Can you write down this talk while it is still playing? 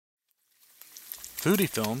Foodie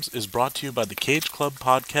Films is brought to you by the Cage Club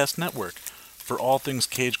Podcast Network. For all things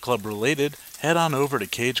Cage Club related, head on over to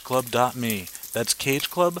cageclub.me. That's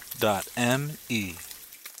cageclub.me.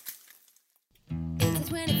 It's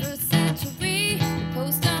the 21st century. We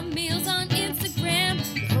post our meals on Instagram.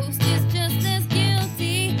 The host is just as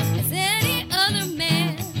guilty as any other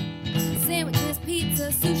man. Sandwiches,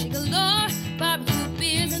 pizza, sushi galore, barbecue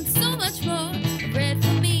beers, and so much more. A bread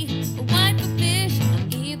for me, a wine for fish.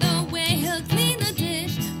 Either way, he'll clean the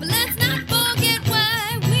dish. But let's not forget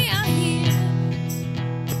why we are here.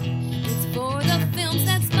 It's for the films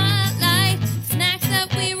that spotlight, snacks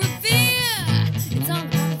that we revere. It's all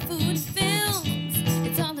about food and films.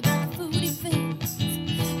 It's all about foodie films.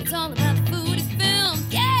 It's all about foodie films.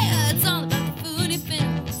 Yeah, it's all about foodie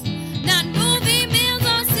films. Not movie meals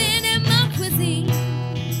or cinema cuisine.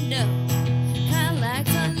 No, I like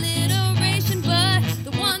alliteration, but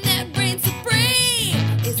the one that reigns supreme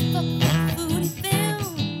is foodie films.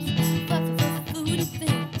 Foodie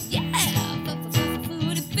films. Yeah, foodie films.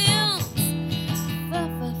 Foodie films.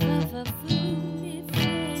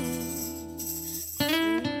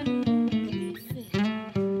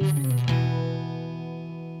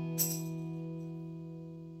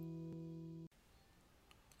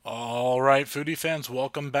 All right, foodie fans,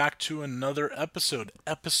 welcome back to another episode,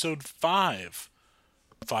 episode 5.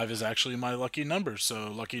 5 is actually my lucky number,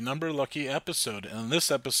 so lucky number, lucky episode. And in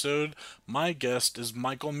this episode, my guest is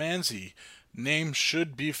Michael Manzi. Name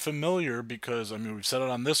should be familiar because we've said it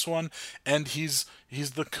on this one, and he's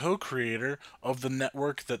the co-creator of the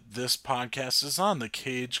network that this podcast is on, the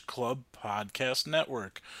Cage Club Podcast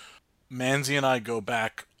Network. Manzi and I go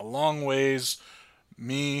back a long ways.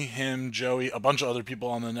 Me, him, Joey, a bunch of other people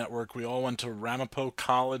on the network. We all went to Ramapo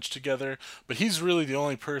College together, but he's really the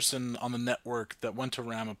only person on the network that went to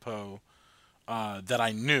Ramapo that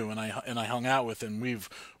I knew, and I hung out with him. We've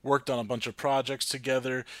worked on a bunch of projects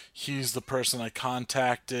together. He's the person I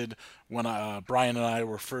contacted when Brian and I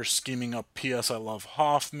were first scheming up P.S. I Love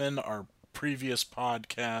Hoffman, our previous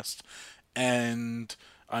podcast, and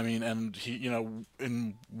and he,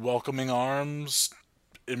 in welcoming arms,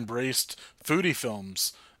 embraced foodie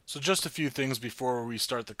films. So just a few things before we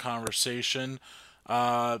start the conversation.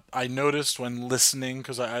 I noticed when listening,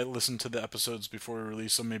 because I listened to the episodes before we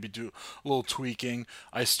release them, maybe do a little tweaking.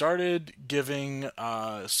 I started giving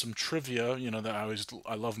some trivia. That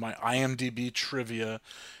I love my IMDb trivia,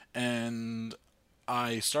 and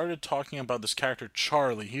I started talking about this character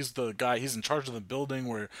Charlie. He's the guy. He's in charge of the building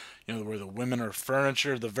where the women are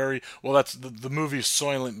furniture. That's the movie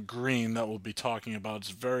Soylent Green that we'll be talking about.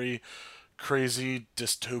 It's very crazy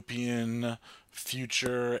dystopian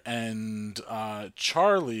future, and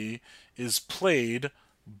Charlie is played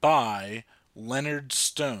by Leonard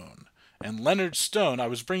Stone. And Leonard Stone, I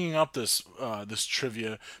was bringing up this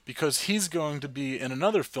trivia because he's going to be in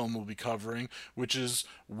another film we'll be covering, which is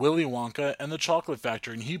Willy Wonka and the Chocolate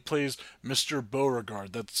Factory, and he plays Mr.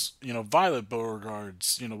 Beauregard. That's Violet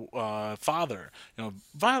Beauregard's father.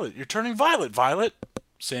 Violet, you're turning violet, Violet.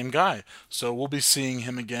 Same guy. So we'll be seeing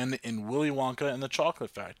him again in Willy Wonka and the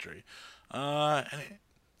Chocolate Factory.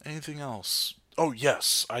 Anything else? Oh,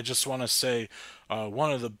 yes. I just want to say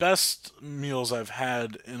one of the best meals I've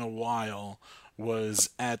had in a while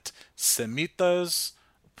was at Semitas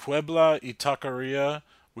Puebla y Taqueria,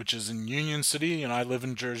 which is in Union City, and I live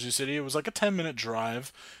in Jersey City. It was like a 10-minute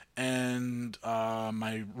drive, and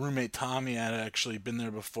my roommate Tommy had actually been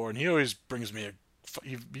there before, and he always brings me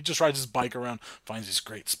he just rides his bike around, finds these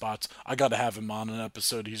great spots. I got to have him on an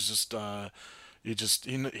episode. He's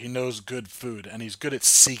he knows good food, and he's good at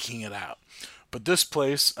seeking it out. But this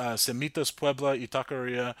place, Semitas Puebla y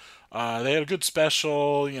Taqueria, they had a good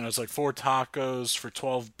special. It's like 4 tacos for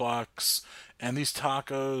 $12, and these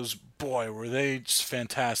tacos, boy, were they just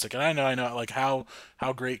fantastic. And I know, like how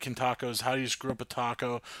great can tacos? How do you screw up a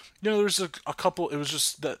taco? There's a couple. It was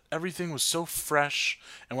just that everything was so fresh,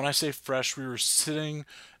 and when I say fresh, we were sitting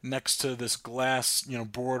next to this glass,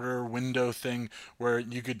 border window thing where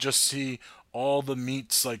you could just see all the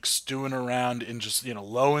meats like stewing around in just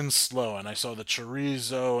low and slow, and I saw the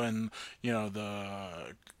chorizo and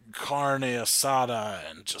the carne asada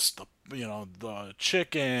and just the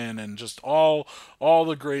chicken and just all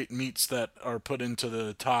the great meats that are put into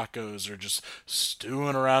the tacos are just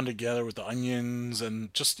stewing around together with the onions,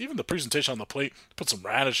 and just even the presentation on the plate, put some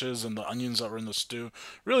radishes and the onions that were in the stew,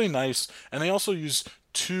 really nice. And they also use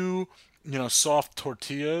two soft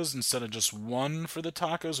tortillas instead of just one for the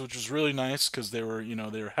tacos, which was really nice because they were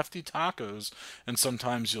hefty tacos, and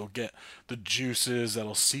sometimes you'll get the juices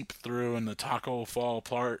that'll seep through and the taco will fall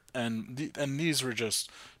apart. And these were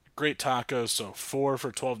just great tacos. So 4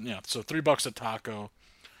 for 12, so $3 a taco.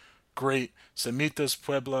 great. Semitas,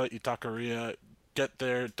 Puebla, Itacaria. Get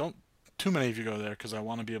there. Don't too many of you go there because I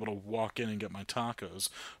want to be able to walk in and get my tacos.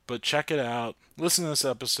 But check it out. Listen to this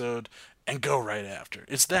episode and go right after.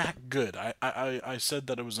 It's that good. I said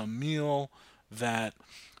that it was a meal that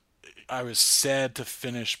I was sad to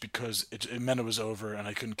finish because it meant it was over and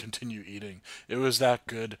I couldn't continue eating. It was that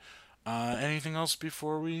good. Anything else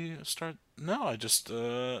before we start? No, I just,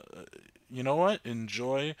 you know what?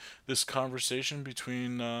 Enjoy this conversation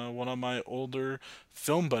between one of my older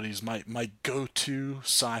film buddies, my go-to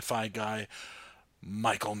sci-fi guy,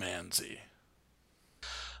 Michael Manzi.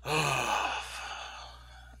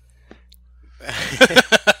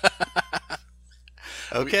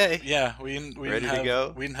 Okay. We Ready didn't to have,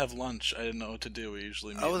 go? We didn't have lunch. I didn't know what to do. We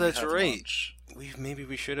usually Oh, we that's have right. lunch. Maybe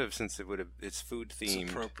we should have, since it's food It's themed.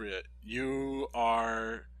 appropriate. You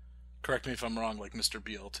are, correct me if I'm wrong, like Mr.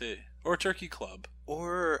 BLT or Turkey Club.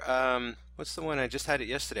 Or what's the one I just had it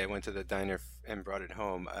yesterday? I went to the diner and brought it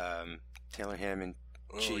home. Taylor ham and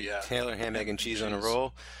cheese. Yeah. Taylor ham, egg, and cheese on a cheese.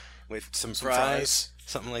 roll with some Some fries,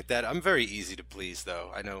 something like that. I'm very easy to please,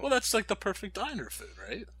 though. I know. Well, that's like the perfect diner food,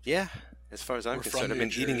 right? Yeah, as far as I'm We're from concerned, I've New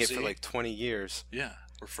been eating it for Jersey. like 20 years. Yeah.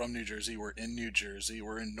 We're from New Jersey. We're in New Jersey.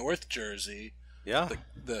 We're in North Jersey. Yeah,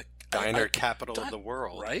 The diner capital of Di- the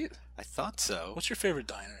world. right? I thought so. What's your favorite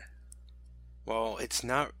diner? Well, it's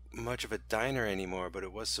not much of a diner anymore, but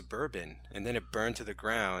it was suburban, and then it burned to the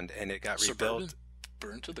ground, and it got Suburban rebuilt.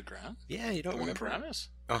 burned to the ground? Yeah, you don't The one in remember? Paramus?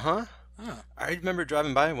 Uh-huh. Huh. I remember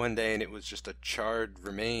driving by one day, and it was just a charred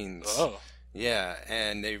remains. Oh. Yeah,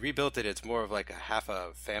 and they rebuilt it. It's more of like half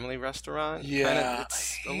a family restaurant. Yeah,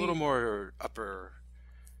 It's I a little more upper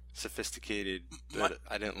sophisticated, but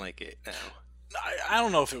My- I didn't like it now. I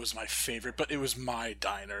don't know if it was my favorite, but it was my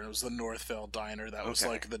diner. It was the Northvale Diner. That was Okay.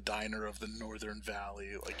 like the diner of the Northern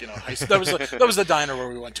Valley. Like, you know, that was the diner where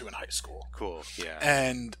we went to in high school. Cool, yeah.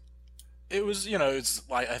 And it was, you know, it's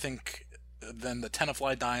like, I think then the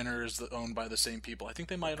Tenafly Diner is owned by the same people. I think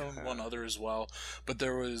they might own one other as well. But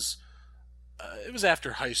there was, it was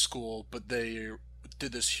after high school, but they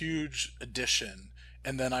did this huge addition.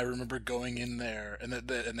 And then I remember going in there, and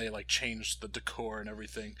they like changed the decor and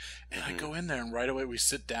everything. And I go in there, and right away we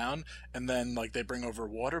sit down, and then like they bring over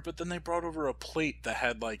water, but then they brought over a plate that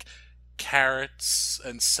had like carrots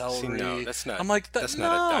and celery. See, no, that's not. I'm like, that's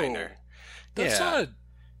not a diner. That's Yeah.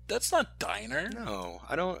 That's not diner. No,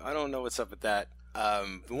 I don't know what's up with that.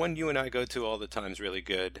 The one you and I go to all the time is really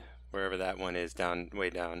good. Wherever that one is, way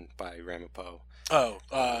down by Ramapo. Oh,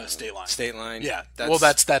 State Line. State Line. Yeah. That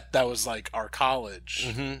was like our college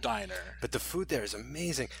Mhm. diner. But the food there is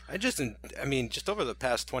amazing. I mean, just over the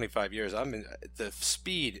past 25 years, the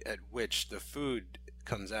speed at which the food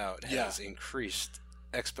comes out has increased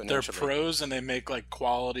exponentially. They're pros, and they make like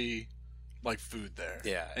quality, like food there.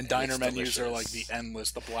 Yeah, And and diner it's menus are like delicious. the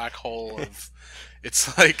endless, the black hole of.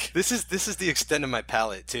 It's like. This is the extent of my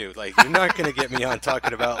palate too. Like, you're not gonna get me on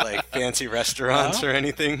talking about like fancy restaurants No? or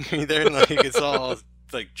anything either. Like, it's all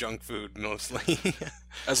like junk food mostly.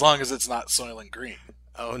 As long as it's not Soylent Green.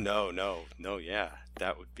 Oh no. Yeah,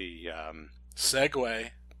 that would be. Segue.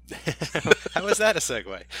 How is that a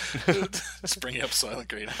segue? Just bringing up Soylent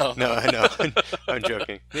Green. Oh, No, I know. I'm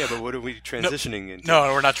joking. Yeah, but what are we transitioning into? No,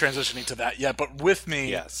 we're not transitioning to that yet. But with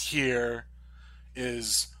me Yes. here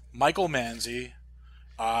is Michael Manzi,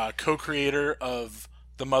 co-creator of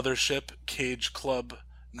the Mothership Cage Club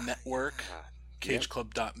Network,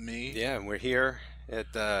 cageclub.me. Yeah, and we're here at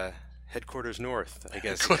Headquarters North, I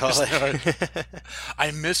guess Headquarters you call it.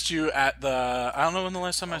 I missed you at the. I don't know when the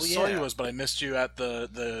last time I saw yeah. you was, but I missed you at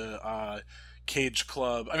the Cage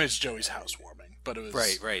Club. I mean, it's Joey's housewarming, but it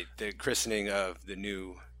was Right. The christening of the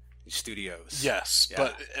new studios. Yes, Yeah.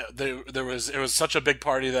 but it was such a big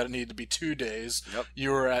party that it needed to be 2 days. Yep.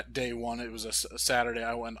 You were at day one. It was a Saturday.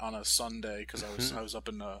 I went on a Sunday because I was up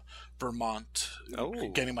in Vermont, Oh.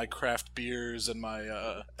 getting my craft beers and my.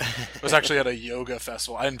 I was actually at a yoga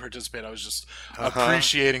festival. I didn't participate. I was just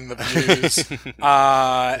appreciating the views.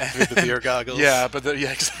 With the beer goggles. Yeah, but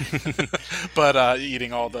exactly. But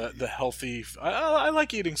eating all the healthy. I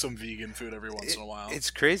like eating some vegan food every once in a while. It's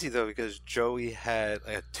crazy though, because Joey had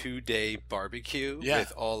a 2-day barbecue Yeah.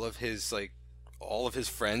 with all of his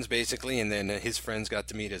friends basically, and then his friends got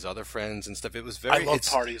to meet his other friends and stuff. It was I very love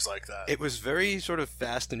parties like that. It was very sort of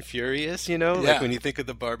Fast and Furious, you know, Yeah. like when you think of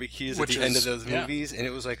the barbecues Which at the end of is- those yeah. movies, and it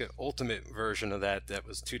was like an ultimate version of that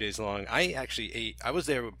was 2 days long. I actually ate. I was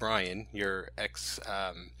there with Brian, your ex.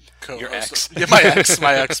 Your ex. Yeah, my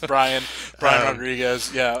ex, Brian Um,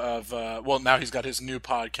 Rodriguez. Yeah, of well, now he's got his new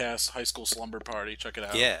podcast, High School Slumber Party. Check it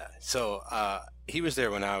out. Yeah, so he was there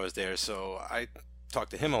when I was there, so I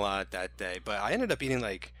talked to him a lot that day. But I ended up eating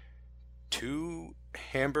like 2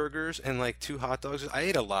 hamburgers and like 2 hot dogs. I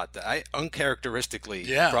ate a lot. I uncharacteristically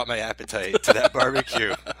Yeah. brought my appetite to that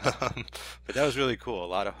barbecue. But that was really cool. A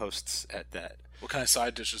lot of hosts at that. What kind of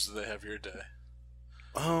side dishes do they have your day?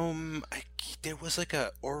 There was like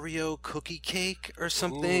a Oreo cookie cake or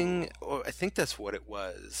something, or I think that's what it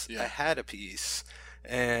was. Yeah. I had a piece,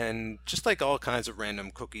 and just like all kinds of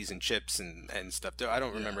random cookies and chips and stuff. I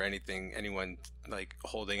don't remember anyone like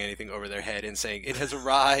holding anything over their head and saying it has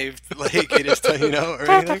arrived, like it is,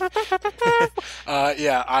 or anything.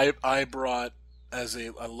 Yeah, I brought as a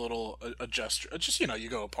little a gesture. Just you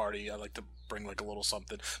go to a party. I like to bring like a little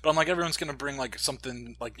something, but I'm like everyone's gonna bring like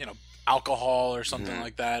something like alcohol or something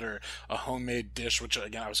like that, or a homemade dish. Which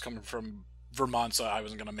again, I was coming from Vermont, so I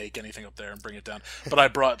wasn't gonna make anything up there and bring it down. But I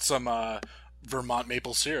brought some Vermont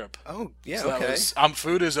maple syrup. Oh yeah, So okay.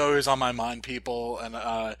 food is always on my mind, people, and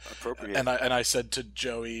Appropriate. and I said to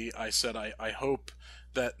Joey, I said I hope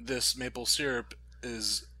that this maple syrup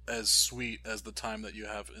is as sweet as the time that you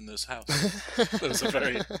have in this house. It was a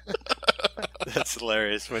very That's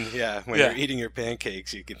hilarious. When Yeah. you're eating your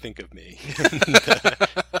pancakes, you can think of me.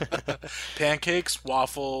 pancakes,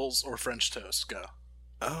 waffles, or French toast. Go.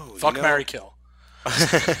 Oh, Fuck, marry, kill.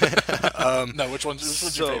 Um, No, which one's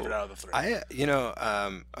so, your favorite out of the three?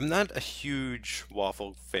 I'm not a huge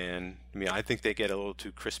waffle fan. I mean, I think they get a little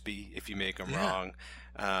too crispy if you make them Yeah. wrong.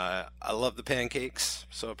 I love the pancakes,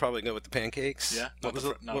 so I'll probably go with the pancakes. Yeah, What was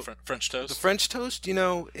it? French toast. The French toast?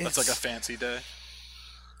 That's It's like a fancy day.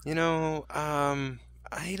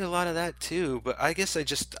 I eat a lot of that too, but I guess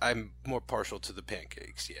I'm more partial to the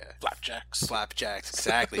pancakes. Yeah. Flapjacks. Flapjacks,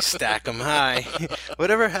 exactly. Stack them high.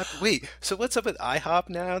 Whatever happened? Wait, so what's up with IHOP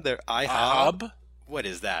now? They're IHOP. IHOB? What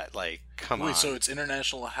is that? Like, come on. Wait, so it's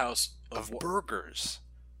International House of burgers.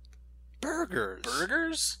 Burgers.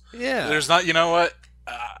 Burgers? Yeah. There's not. You know what?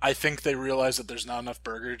 I think they realize that there's not enough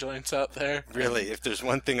burger joints out there. Really, if there's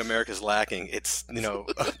one thing America's lacking, it's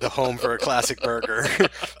the home for a classic burger.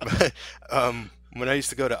 But when we used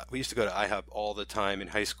to go to IHOP all the time in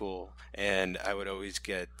high school, and I would always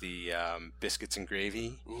get the biscuits and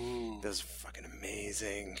gravy. Ooh. Those are fucking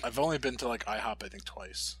amazing. I've only been to like IHOP, I think,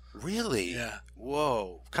 twice. Really? Yeah.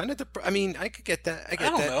 Whoa. Kind of I mean, I could get that. I I get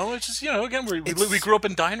don't that. know. It's just again, we It's- grew up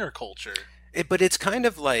in diner culture. But it's kind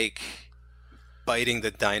of like biting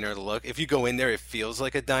the diner look. If you go in there, it feels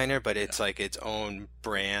like a diner, but it's like its own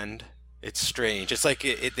brand. It's strange. It's like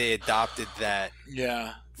they adopted that.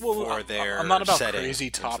 Yeah. For their I'm not about setting crazy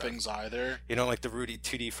and stuff. toppings either. You know, like the Rudy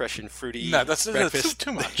Tooty Fresh and Fruity. No, that's breakfast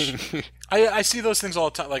too much. thing. I see those things all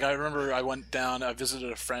the time. Like I remember I went down. I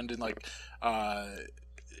visited a friend in like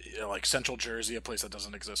Central Jersey, a place that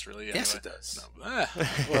doesn't exist really. Anyway. Yes, it does. No,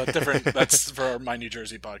 well, different. That's for my New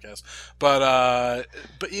Jersey podcast. But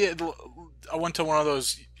yeah, I went to one of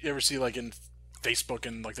those. You ever see like in Facebook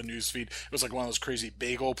and like the news feed? It was like one of those crazy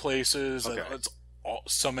bagel places. Okay. It's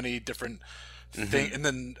so many different things, and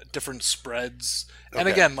then different spreads. And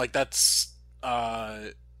Okay. again, like that's.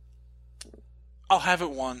 I'll have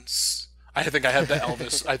it once. I think I had the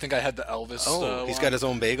Elvis. Oh, he's one. got his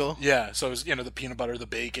own bagel? Yeah, so it was the peanut butter, the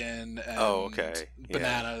bacon, and Oh, okay. Yeah.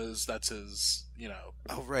 bananas. That's his.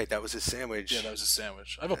 Oh, right. That was his sandwich. Yeah, that was his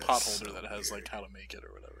sandwich. I have a That's pot holder so that has weird. like how to make it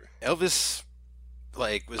or whatever. Elvis,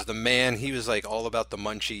 was the man. He was, all about the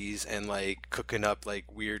munchies and, cooking up,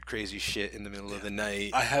 weird, crazy shit in the middle of the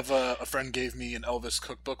night. I have a friend gave me an Elvis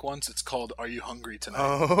cookbook once. It's called "Are You Hungry Tonight?"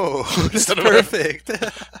 Oh, that's Instead of- perfect.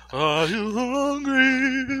 Are you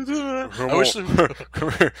hungry tonight? I wish.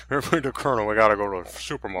 Come here, the Colonel. We gotta go to the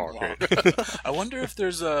supermarket. I wonder if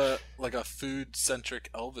there's a food centric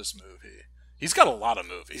Elvis movie. He's got a lot of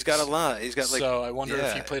movies. He's got a lot. He's got So I wonder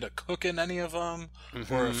if he yeah. played a cook in any of them,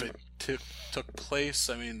 or if it took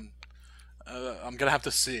place. I mean, I'm gonna have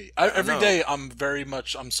to see. Every know. day, I'm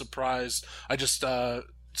surprised. I just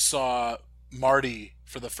saw Marty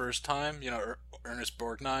for the first time. Ernest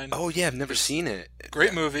Borgnine. Oh yeah, I've never seen it.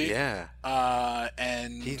 Great movie. Yeah,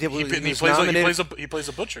 And He he, did- he plays was he nominated- plays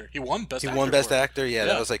a butcher. He won best. he actor won Best for it. Actor. Yeah,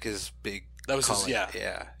 Yeah. that was his big. That was his, calling. yeah.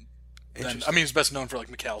 Yeah. Then, Interesting. he's best known for like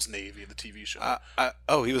McHale's Navy, the TV show.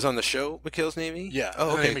 Oh, he was on the show, McHale's Navy. Yeah. Oh,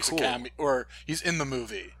 and then okay, he makes cool. a cameo, or he's in the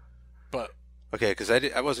movie. But Okay, because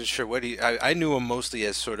I wasn't sure what I knew him mostly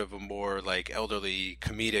as sort of a more elderly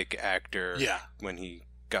comedic actor. Yeah. When he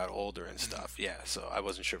got older and stuff. Yeah, so I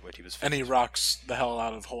wasn't sure what he was. and he rocks the hell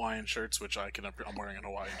out of Hawaiian shirts, which I'm wearing a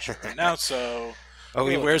Hawaiian shirt right now. So Oh,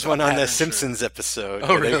 he Look, wears a one on the pattern shirt. Simpsons episode. Oh,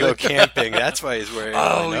 where they really? go camping. That's why he's wearing.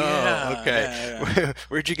 Oh, one. yeah, Okay. yeah,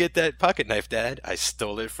 Where'd you get that pocket knife, Dad? I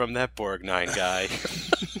stole it from that Borgnine guy.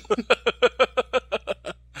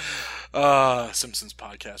 Simpsons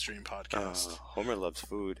podcast, Dream podcast. Homer loves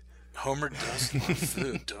food. Homer does love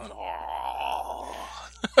food, don't oh.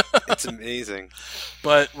 It's amazing.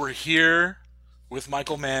 But we're here with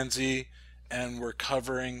Michael Manzi, and we're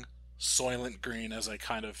covering Soylent Green, as I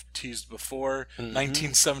kind of teased before.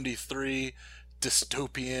 1973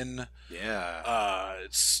 dystopian. Yeah.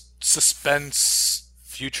 Suspense.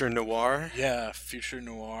 Future noir. Yeah, future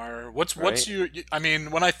noir. What's Right. your? I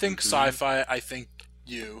mean, when I think sci-fi, I think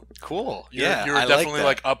you. Cool. You're I definitely like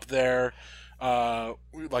like up there.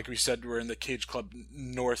 Like we said, we're in the Cage Club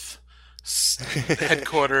North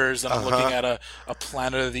headquarters, and I'm looking at a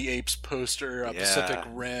Planet of the Apes poster, a Yeah. Pacific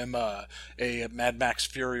Rim, a Mad Max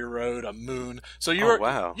Fury Road, a Moon. So Oh you're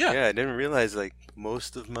wow. yeah. I didn't realize like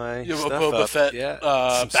most of my You have a stuff Boba up. Fett, Yeah.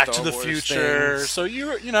 Some Back to Star the Wars Future. things. So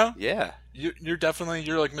you're Yeah. you're definitely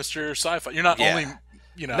like Mr. Sci-Fi. You're not Yeah.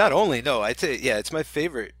 only Not only no, I'd say it's my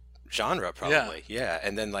favorite genre probably. Yeah.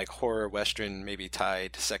 And then like horror western maybe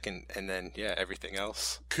tied second, and then everything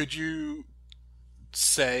else. Could you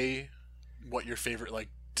say what your favorite like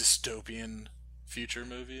dystopian future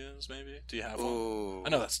movie is? Maybe do you have one? Ooh. I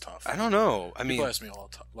know that's tough. I don't know. I People mean, ask me all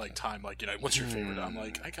the time, like what's your favorite? I'm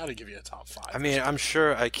like, I gotta give you a top 5. I mean, I'm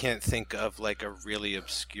sure I can't think of like a really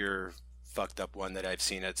obscure, fucked up one that I've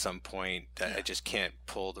seen at some point that I just can't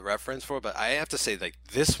pull the reference for. But I have to say, like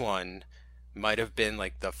this one might have been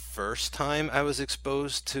like the first time I was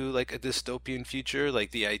exposed to like a dystopian future,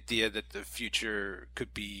 like the idea that the future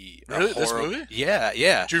could be a Really? This horror- movie? Yeah,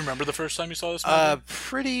 yeah. Do you remember the first time you saw this movie?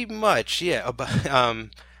 Pretty much, yeah.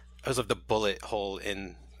 Because of the bullet hole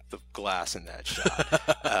in the glass in that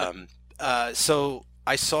shot. So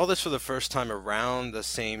I saw this for the first time around the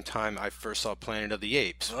same time I first saw Planet of the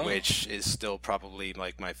Apes, Oh. which is still probably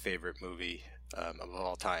like my favorite movie of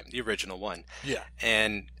all time, the original one. Yeah.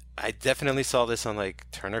 And I definitely saw this on like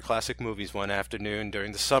Turner Classic Movies one afternoon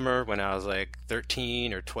during the summer when I was like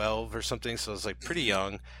 13 or 12 or something, so I was like pretty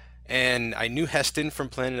young. And I knew Heston from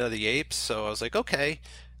Planet of the Apes, so I was like, okay,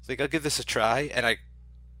 like I'll give this a try. And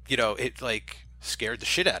it like scared the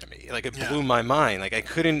shit out of me. Like it blew my mind. Like I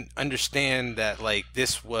couldn't understand that like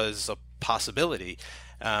this was a possibility.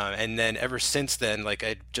 And then ever since then, like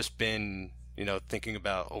I'd just been thinking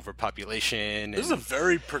about overpopulation. This is a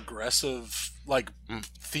very progressive, like,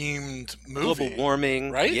 themed movie. Global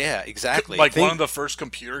warming, right? Yeah, exactly. Like, one of the first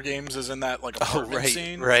computer games is in that, like, apartment right,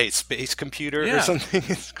 scene. right, Space Computer Yeah. or something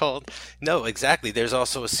it's called. No, exactly. There's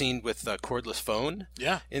also a scene with a cordless phone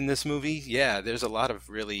Yeah. in this movie. Yeah, there's a lot of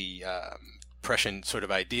really prescient sort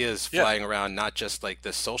of ideas Yeah. flying around, not just like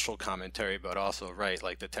the social commentary, but also, right,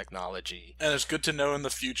 like the technology. And it's good to know in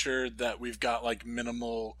the future that we've got, like,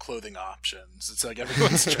 minimal clothing options. It's like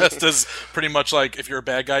everyone's dressed as pretty much like, if you're a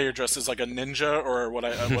bad guy, you're dressed as like a ninja or what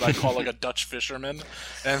I call like a Dutch fisherman.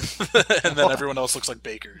 And and then everyone else looks like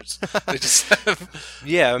bakers. They just have,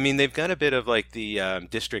 Yeah, I mean, they've got a bit of like the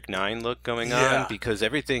District 9 look going Yeah. on because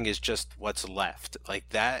everything is just what's left. Like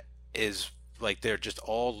that is like they're just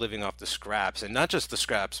all living off the scraps, and not just the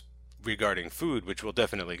scraps regarding food, which we'll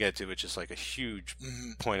definitely get to, which is like a huge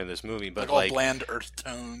point of this movie. But like all like, bland earth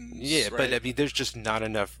tones. yeah, right? but I mean, there's just not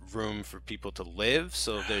enough room for people to live,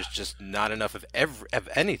 so there's just not enough of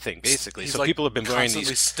anything basically. He's So like people have been wearing constantly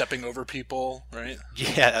these. stepping over people, right?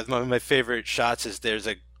 Yeah, one of my favorite shots is there's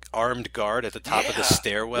a armed guard at the top of the Yeah.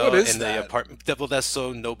 stairwell What is in that? the apartment. Well, that's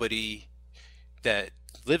so nobody that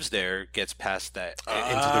lives there gets past that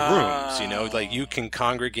into the rooms. Like you can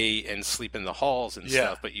congregate and sleep in the halls and Yeah.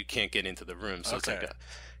 stuff, but you can't get into the rooms. So Okay. it's like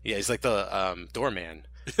he's like the doorman,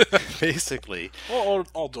 basically. Well,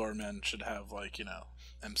 all doormen should have like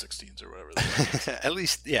M16s or whatever. They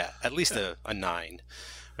are. At least a 9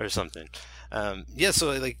 or something.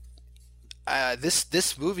 So like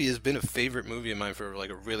this movie has been a favorite movie of mine for like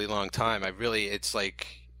a really long time. It's like,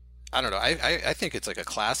 I don't know, I think it's like a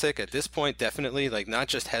classic at this point, definitely. Like not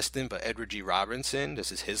just Heston, but Edward G. Robinson.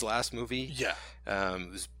 This is his last movie. Yeah.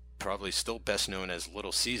 It was probably still best known as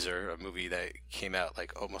Little Caesar, a movie that came out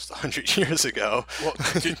like almost 100 years ago. Well,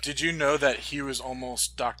 did you know that he was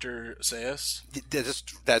almost Dr. Zaius?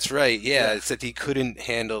 That's right. Yeah, Yeah. it's that he couldn't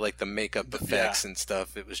handle like the makeup effects and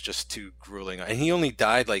stuff. It was just too grueling, and he only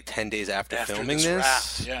died like 10 days after filming this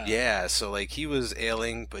this. wrapped, yeah. So like he was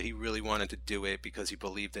ailing, but he really wanted to do it because he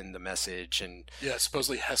believed in the message. And Yeah,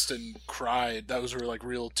 supposedly Heston cried. Those were like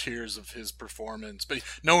real tears of his performance. But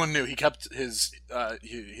no one knew. He kept his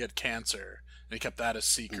he had cancer, and he kept that a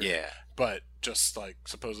secret. yeah, But just like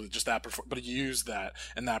supposedly just that but he used that,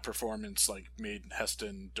 and that performance like made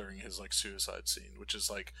Heston during his like suicide scene, which is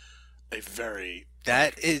like a very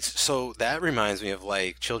that reminds me of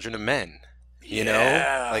like Children of Men.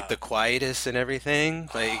 Yeah. Like the Quietus and everything.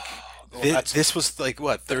 Like Well, this was like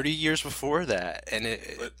what 30 years before that, and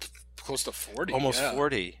it close to 40. almost yeah.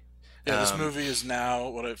 40. Yeah, this movie is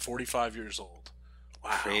now 45 years old. Wow.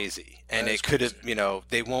 Crazy. And That it is could have, crazy.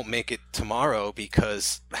 they won't make it tomorrow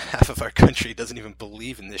because half of our country doesn't even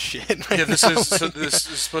believe in this shit. Right Yeah, this now. is this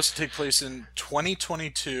is supposed to take place in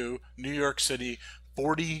 2022, New York City,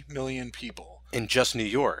 40 million people In just New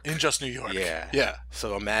York. in just New York. Yeah. Yeah.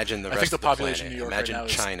 So imagine the I rest think the of population of planet. New York Imagine right now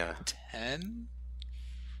is China. 10.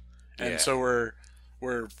 And Yeah. so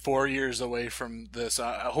we're 4 years away from this.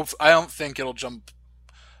 I don't think it'll jump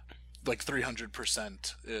like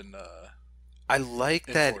 300% in I like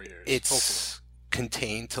in that 4 years, it's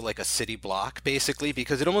contained to like a city block, basically,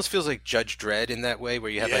 because it almost feels like Judge Dredd in that way, where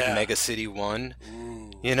you have Yeah. like Mega City 1.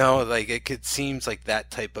 Ooh. You know, like it seems like that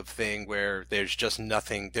type of thing where there's just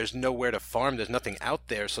nothing, there's nowhere to farm, there's nothing out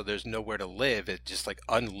there, so there's nowhere to live. It's just like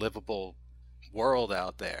unlivable world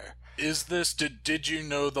out there. Is this did you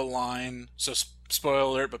know the line? So spoiler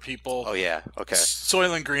alert, but people Oh yeah, okay.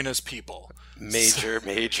 Soylent Green is people. Major,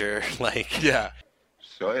 like Yeah.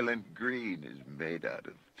 Soylent Green is made out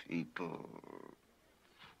of people.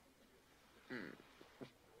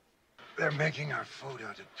 They're making our food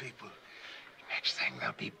out of people. Next thing,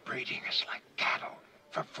 they'll be breeding us like cattle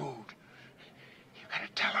for food. You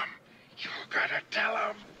gotta tell them. You gotta tell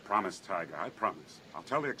them. Promise, Tiger. I promise. I'll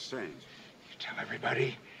tell the exchange. You tell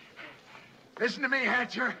everybody. Listen to me,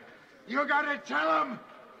 Hatcher. You gotta tell them.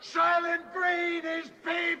 Silent Green is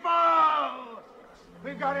people.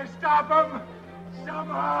 We gotta stop them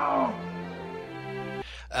somehow.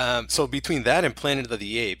 So between that and Planet of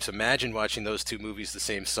the Apes, imagine watching those two movies the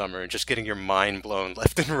same summer and just getting your mind blown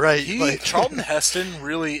left and right. Charlton Heston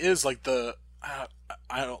really is like the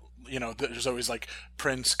I don't there's always like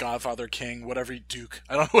Prince, Godfather, King, whatever Duke.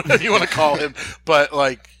 I don't know whatever you want to call him, but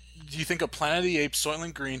like you think of Planet of the Apes,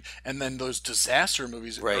 Soylent Green, and then those disaster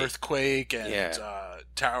movies, Right. Earthquake and Yeah.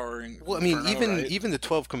 Towering. Well, I mean, Inferno, right? even the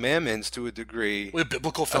 12 Commandments to a degree. We have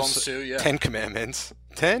biblical films too, yeah. 10 Commandments.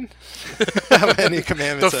 10? How many The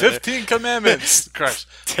commandments are there? 15 Commandments, Christ.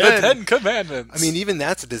 The 10. 10 Commandments. I mean, even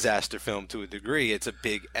that's a disaster film to a degree. It's a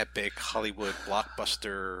big, epic Hollywood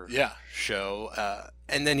blockbuster Yeah. show.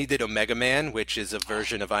 And then he did Omega Man, which is a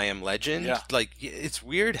version of I Am Legend. Yeah. Like, it's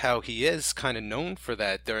weird how he is kind of known for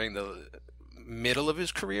that during the middle of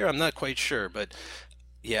his career. I'm not quite sure, but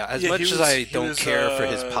yeah, as Yeah, much he as was- I he don't was, care for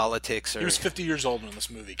his politics or he was 50 years old when this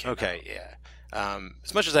movie came out. okay, yeah.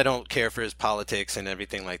 As much as I don't care for his politics and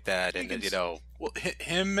everything like that, and can you know, Well,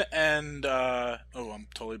 him and I'm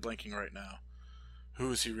totally blanking right now.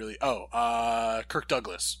 Who is he really? Kirk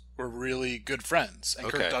Douglas were really good friends, and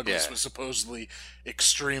Okay, Kirk Douglas yeah. was supposedly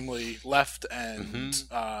extremely left, and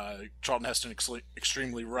Mm-hmm. Charlton Heston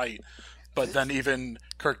extremely right. But then even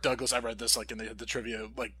Kirk Douglas, I read this like in the trivia,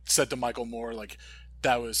 like said to Michael Moore, like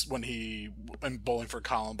that was when he went Bowling for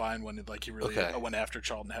Columbine, when like he really Okay. went after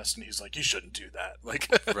Charlton Heston. He's like, you shouldn't do that. Like,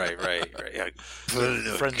 right. Yeah, put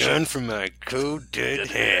a Friendship. gun from my cold dead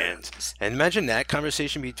hands. And imagine that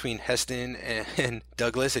conversation between Heston and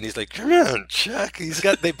Douglas, and he's like, "Come on, Chuck."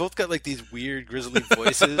 They both got like these weird grizzly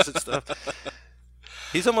voices and stuff.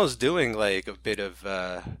 He's almost doing like a bit of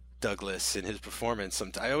Douglas in his performance.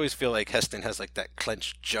 Sometimes I always feel like Heston has like that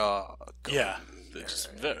clenched jaw. going yeah, there. it's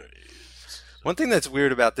just very. One thing that's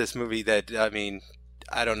weird about this movie that, I mean,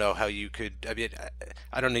 I don't know how you could, I mean,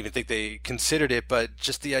 I don't even think they considered it, but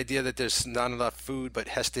just the idea that there's not enough food, but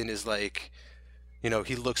Heston is like, you know,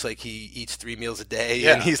 he looks like he eats 3 meals a day,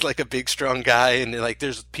 and Yeah. he's like a big, strong guy, and like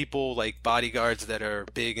there's people like bodyguards that are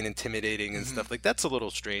big and intimidating and stuff. Like, that's a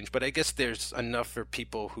little strange, but I guess there's enough for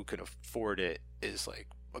people who can afford it is like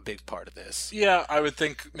a big part of this. Yeah, I would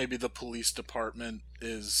think maybe the police department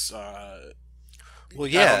is. Well, I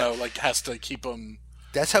yeah, don't know, like has to keep him.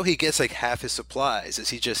 that's how he gets like half his supplies, is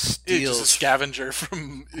he just He's steals. just a scavenger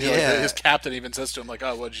from. Like, Yeah. his captain even says to him, like,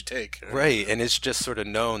 "Oh, what'd you take?" Right, and it's just sort of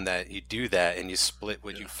known that you do that and you split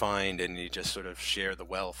what you find and you just sort of share the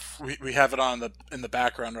wealth. We have it on in the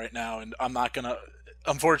background right now, and I'm not gonna.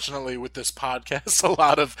 Unfortunately, with this podcast, a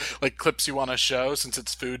lot of like clips you want to show, since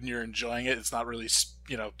it's food and you're enjoying it, it's not really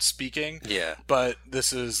speaking. Yeah. But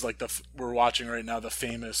this is like we're watching right now the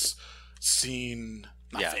famous scene.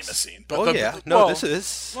 Not Yes. famous scene, but Oh, the, yeah. No, well, this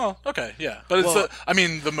is. Well, okay, yeah, but it's Well-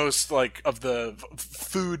 the most like of the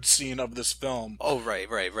food scene of this film. Oh, right.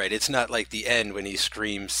 It's not like the end when he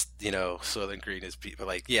screams, you know, Soylent Green is people.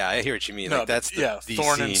 Like, yeah, I hear what you mean. No, like, that's the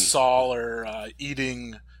Thorne scene. and Saul are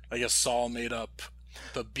eating. I guess Saul made up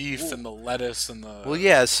the beef and the lettuce and the. Well,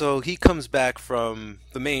 yeah, so he comes back from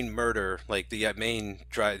the main murder, like the main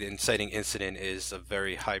inciting incident is a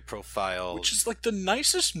very high profile. which is like the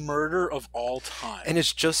nicest murder of all time. And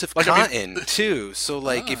it's Joseph Like, I Cotton, mean- too. So,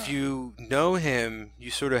 like, Ah. if you know him,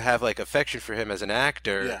 you sort of have, like, affection for him as an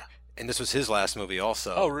actor. Yeah. and this was his last movie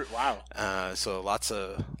also. Oh, wow. So lots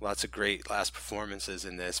of great last performances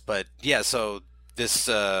in this. But yeah, so this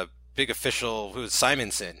big official who was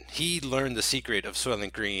Simonson, he learned the secret of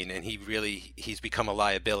Soylent Green, and he's become a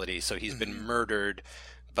liability. So he's been murdered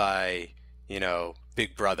by,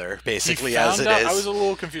 Big Brother, basically, as it is. I was a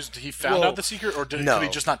little confused. He found out the secret, or could he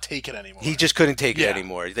just not take it anymore? He just couldn't take it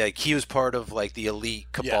anymore. Like, he was part of like the elite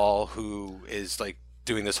cabal who is like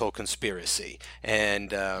doing this whole conspiracy,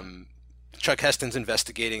 and Chuck Heston's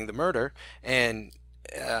investigating the murder, and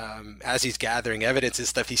as he's gathering evidence and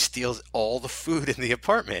stuff, he steals all the food in the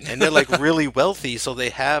apartment, and they're like really wealthy, so they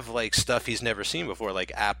have like stuff he's never seen before,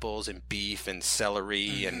 like apples and beef and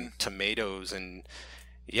celery and tomatoes, and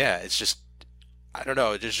it's just, I don't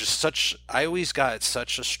know, there's just I always got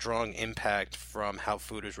such a strong impact from how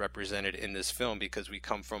food is represented in this film, because we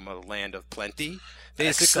come from a land of plenty,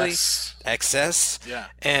 basically. Excess. Yeah.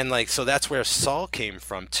 And like, so that's where Saul came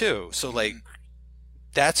from too. So like,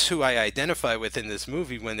 that's who I identify with in this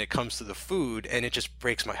movie when it comes to the food, and it just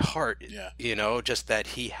breaks my heart, just that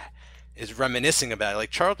he is reminiscing about it.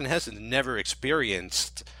 Like, Charlton Heston never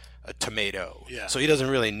experienced a tomato, so he doesn't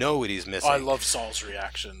really know what he's missing. I love Saul's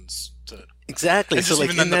reactions to exactly. And so like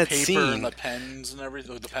in that the paper scene, and the pens and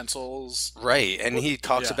everything, the pencils, right? And he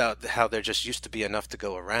talks about how there just used to be enough to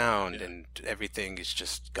go around, and everything is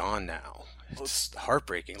just gone now. It's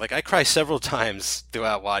heartbreaking. Like, I cry several times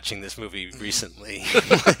throughout watching this movie recently.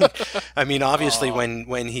 I mean, obviously,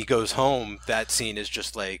 when he goes home, that scene is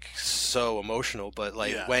just like so emotional. But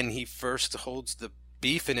like when he first holds the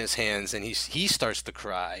beef in his hands and he starts to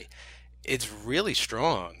cry, it's really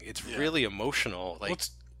strong. It's really emotional. Like,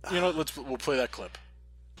 we'll play that clip.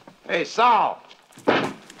 Hey, Saul.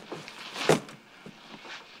 What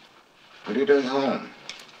are you doing home?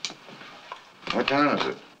 What time is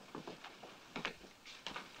it?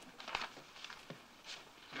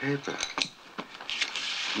 Paper.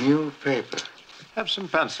 New paper. Have some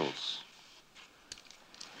pencils.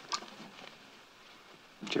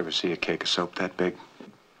 Did you ever see a cake of soap that big?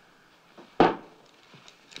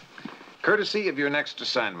 Courtesy of your next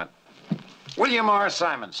assignment, William R.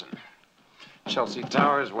 Simonson, Chelsea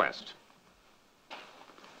Towers West.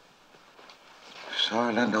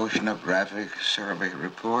 Soylent Oceanographic Survey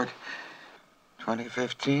Report,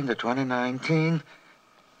 2015 to 2019.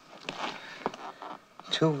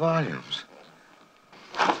 2 volumes.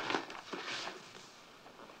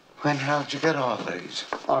 How'd you get all these?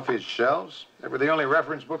 Off his shelves. They were the only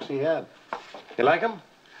reference books he had. You like them?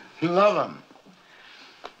 Love them.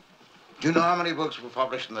 Do you know how many books were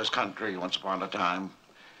published in this country once upon a time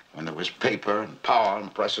when there was paper and power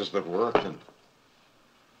and presses that worked and...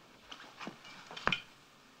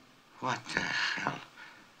 What the hell?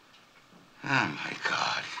 Oh, my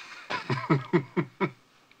God.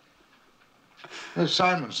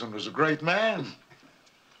 Simonson was a great man.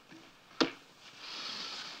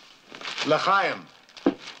 L'chaim.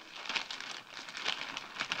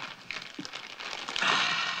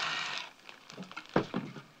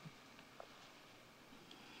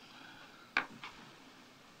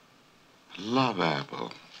 Love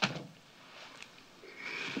apple.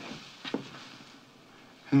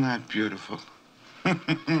 Isn't that beautiful?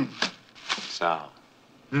 Sal.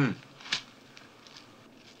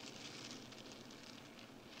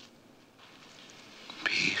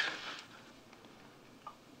 Beef.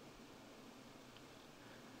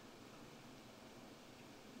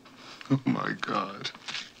 Oh, my God.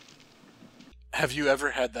 Have you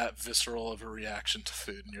ever had that visceral of a reaction to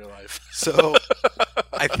food in your life? So,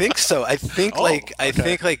 I think so. I think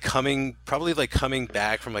coming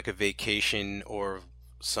back from like a vacation or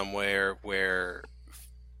somewhere where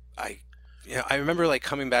I remember like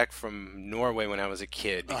coming back from Norway when I was a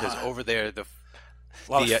kid, because over there a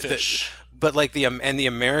lot of fish. But like the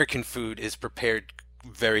American food is prepared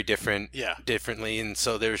very differently, and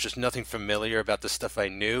so there was just nothing familiar about the stuff I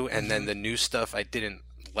knew, and then the new stuff I didn't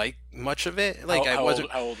like much of it. Like, how old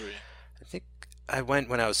were you? I think I went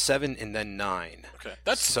when I was 7 and then 9. Okay,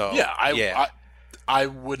 that's so I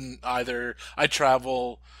wouldn't either. I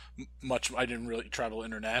travel much. I didn't really travel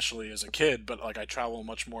internationally as a kid, but like I travel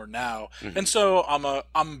much more now, and so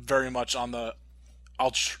I'm very much on the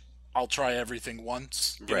I'll try everything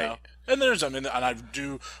once, you know? And I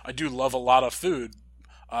do love a lot of food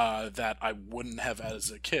that I wouldn't have as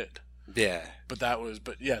a kid. Yeah.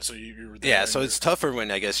 So you were there. Yeah, so it's tougher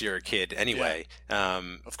when I guess you're a kid anyway. Yeah.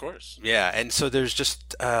 Of course. Yeah, and so there's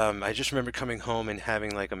just I just remember coming home and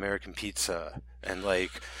having like American pizza and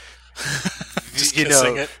like Just you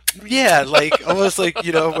kissing know, it. yeah, like almost like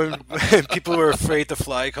when people were afraid to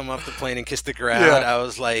fly, come off the plane and kiss the ground. Yeah. I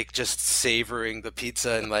was like just savoring the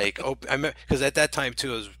pizza and like because at that time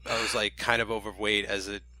too, I was like kind of overweight as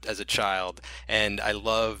a child, and I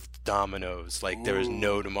loved Domino's. Like there was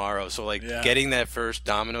no tomorrow. So like Yeah. getting that first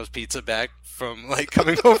Domino's pizza back from like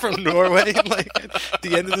coming home from Norway, like at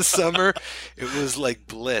the end of the summer, it was like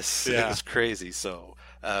bliss. Yeah. It was crazy. So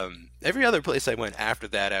every other place I went after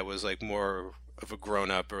that, I was like more of a grown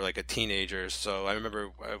up or like a teenager. So I remember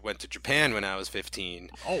I went to Japan when I was 15.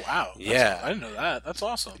 Oh wow. Yeah. I didn't know that. That's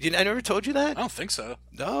awesome. I never told you I that? don't think so.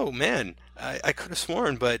 Oh man, I could have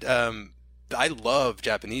sworn, but I love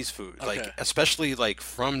Japanese food, Okay. like especially like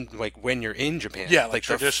from like when you're in Japan. Yeah, like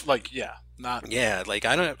the f- tradition. Like yeah, not. Yeah, like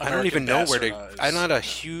I don't American even know where to. bastardized. I'm not a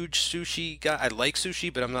huge sushi guy. I like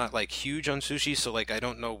sushi, but I'm not like huge on sushi, so like I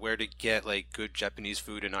don't know where to get like good Japanese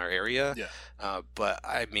food in our area. Yeah. But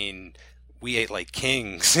I mean, we ate like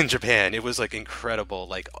kings in Japan. It was like incredible.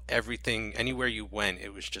 Like everything, anywhere you went,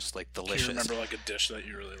 it was just like Do delicious. you remember like a dish that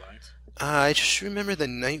you really liked? I just remember the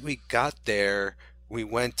night we got there, we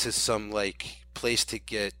went to some like place to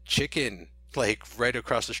get chicken, like right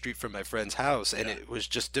across the street from my friend's house, and Yeah. it was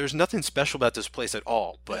just there's nothing special about this place at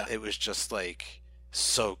all, but Yeah. it was just like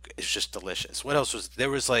it's just delicious. What else was there?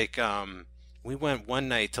 Was like we went one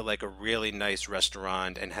night to like a really nice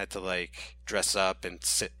restaurant and had to like dress up and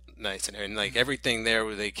sit nice and like everything there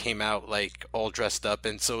where they came out like all dressed up,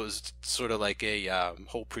 and so it was sort of like a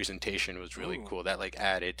whole presentation was really Ooh. cool that like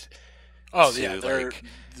added Oh to, yeah, they're like,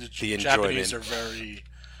 the the Japanese enjoyment. are very,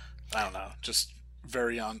 I don't know, just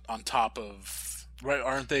very on top of right,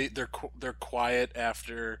 aren't they? They're quiet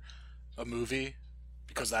after a movie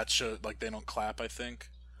because that show like they don't clap. I think.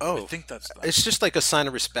 I Oh, think that's it's just like a sign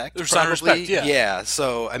of respect. A sign of probably. respect, yeah.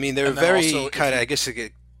 So I mean, they're And then very also, if kind of. you- I guess they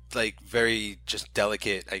get like very just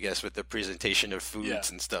delicate. I guess with the presentation of foods Yeah.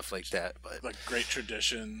 and stuff like that. But like great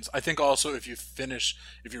traditions. I think also if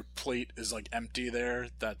your plate is like empty there,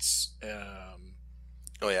 that's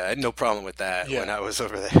oh yeah, I had no problem with that Yeah. when I was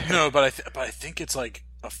over there. no, but I think it's like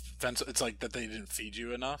offensive. It's like that they didn't feed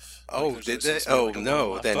you enough. Like, Oh, there's did always they? supposed to be, Oh like, a no,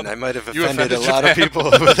 little left then on- I might have You offended a offended lot of Japan. people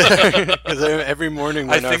over there. Because every morning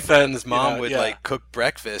when I our think that, friend's you mom know, would yeah. like cook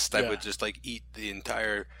breakfast, I Yeah. would just like eat the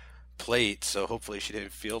entire plate. So hopefully she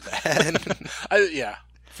didn't feel bad. Yeah.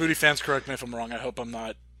 Foodie fans, correct me if I'm wrong. I hope I'm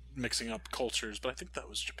not mixing up cultures, but I think that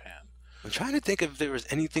was Japan. I'm trying to think if there was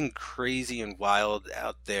anything crazy and wild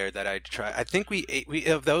out there that I tried. I think we ate.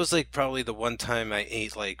 That was like probably the one time I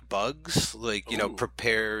ate like bugs, like Ooh.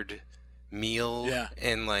 prepared meal, Yeah.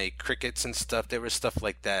 and like crickets and stuff. There was stuff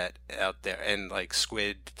like that out there, and like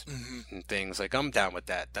squid Mm-hmm. and things. Like I'm down with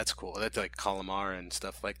that. That's cool. That's like calamari and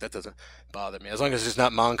stuff like that doesn't bother me as long as it's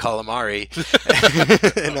not mon calamari.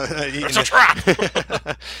 It's a trap!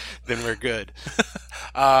 Then we're good.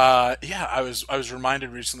 Yeah, I was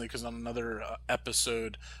reminded recently because on another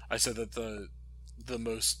episode I said that the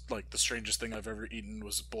most like the strangest thing I've ever eaten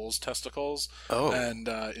was bull's testicles. Oh. And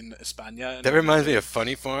in España. That reminds me of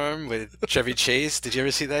Funny Farm with Chevy Chase. Did you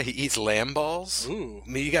ever see that? He eats lamb balls. Ooh. I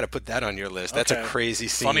mean, you got to put that on your list. That's a Okay. crazy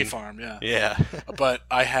scene. Funny Farm, yeah. Yeah. But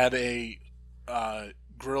I had a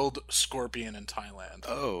grilled scorpion in Thailand.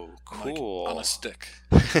 Oh, like, cool. on a stick.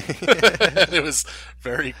 It was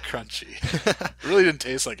very crunchy. It really didn't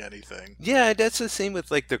taste like anything. Yeah, that's the same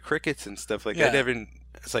with like the crickets and stuff. Like I Yeah. never.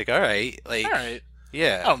 It's like, all right, like All right,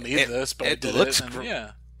 yeah. I don't need it, this, but I it did looks it. And, gr-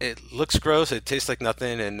 yeah. It looks gross. It tastes like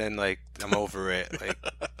nothing, and then like I'm over it. Like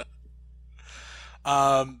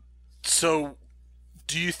So,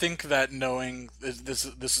 do you think that knowing this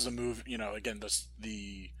is a move? You know, again,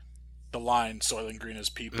 the line "Soylent Green is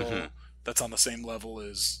people" Mhm. that's on the same level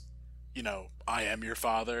as, you know, "I am your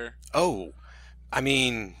father." oh, I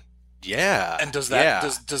mean, yeah. And does that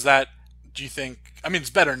yeah. does that? Do you think? I mean, it's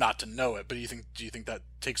better not to know it, but do you think that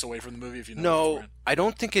takes away from the movie if you know? No, beforehand? I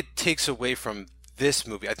don't think it takes away from this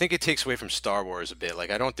movie. I think it takes away from Star Wars a bit. Like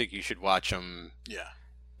I don't think you should watch them Yeah.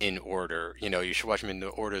 in order. You know, you should watch them in the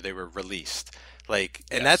order they were released. Like,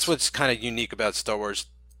 and Yes. that's what's kind of unique about Star Wars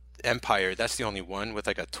Empire. That's the only one with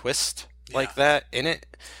like a twist like Yeah. that in it,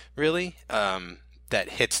 really. That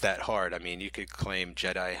hits that hard. I mean, you could claim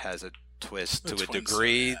Jedi has a twist The to a twins,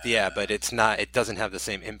 degree, yeah, but it's not. It doesn't have the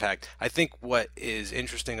same impact. I think what is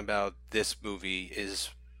interesting about this movie is,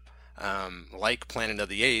 like Planet of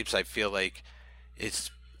the Apes, I feel like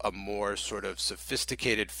it's a more sort of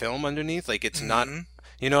sophisticated film underneath. Like it's not, Mhm.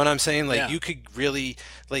 you know what I'm saying? Like Yeah. you could really,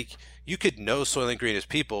 like you could know Soylent Green is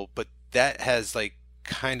people, but that has like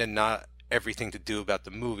kind of not everything to do about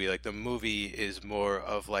the movie. Like the movie is more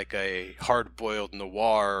of like a hard-boiled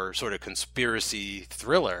noir sort of conspiracy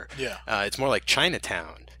thriller. Yeah. It's more like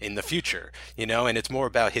Chinatown in the future, you know, and it's more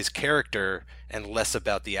about his character and less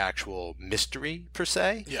about the actual mystery per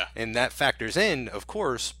se. Yeah. And that factors in, of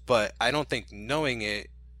course, but I don't think knowing it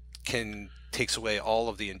takes away all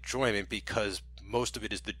of the enjoyment, because most of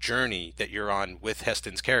it is the journey that you're on with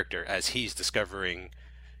Heston's character as he's discovering,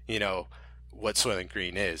 you know, what Soylent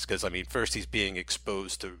Green is. Because I mean, first he's being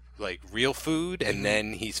exposed to like real food, and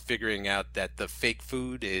then he's figuring out that the fake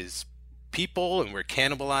food is people, and we're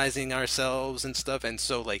cannibalizing ourselves and stuff. And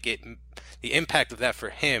so like the impact of that for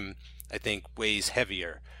him, I think, weighs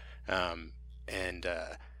heavier.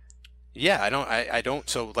 Yeah, I don't.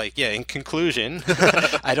 So, like, yeah. In conclusion,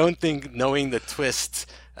 I don't think knowing the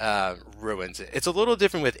twist ruins it. It's a little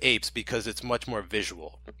different with Apes because it's much more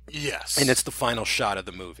visual. Yes. And it's the final shot of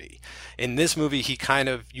the movie. In this movie,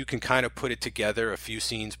 you can kind of put it together a few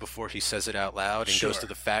scenes before he says it out loud and goes to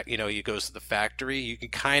he goes to the factory. You can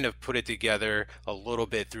kind of put it together a little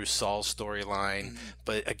bit through Saul's storyline.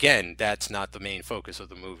 But again, that's not the main focus of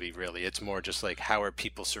the movie, really. It's more just like, how are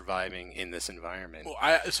people surviving in this environment? Well,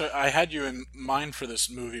 I had you in mind for this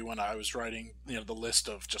movie when I was writing, the list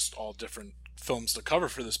of just all different films to cover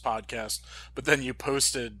for this podcast, but then you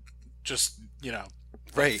posted just,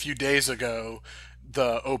 right, a few days ago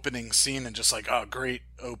the opening scene and just like, oh, great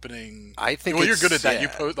opening. I think you're good at that. Yeah. You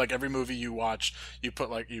post like every movie you watch, you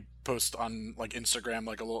post on like Instagram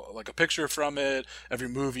like a picture from it. Every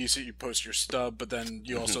movie you see, you post your stub, but then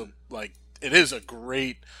you also like, it is a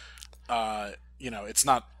great it's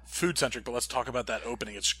not food centric, but let's talk about that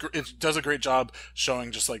opening. It does a great job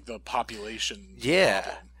showing just like the population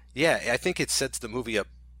problem. Yeah, I think it sets the movie up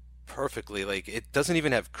perfectly. Like, it doesn't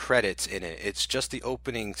even have credits in it. It's just the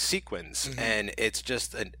opening sequence, and it's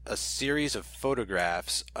just a series of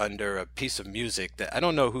photographs under a piece of music that I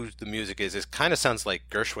don't know who the music is. It kind of sounds like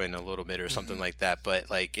Gershwin a little bit or something like that, but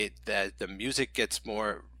like the music gets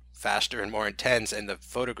more faster and more intense, and the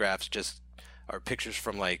photographs just are pictures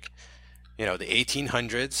from like, the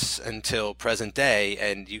 1800s until present day,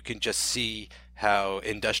 and you can just see how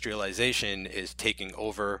industrialization is taking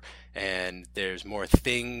over, and there's more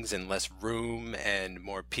things and less room and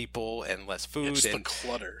more people and less food. It's and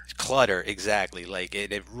the clutter, exactly. Like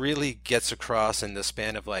it really gets across in the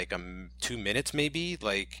span of like 2 minutes, maybe,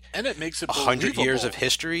 like, and it makes it 100 years of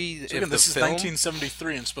history. So again, this is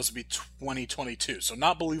 1973 and supposed to be 2022, so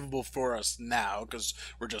not believable for us now because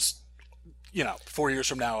we're just 4 years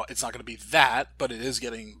from now it's not going to be that, but it is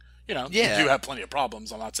getting. You do have plenty of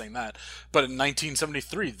problems. I'm not saying that, but in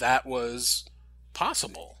 1973, that was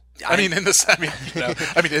possible. Is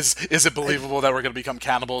it believable that we're going to become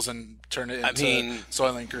cannibals and turn it into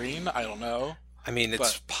Soylent Green? I don't know.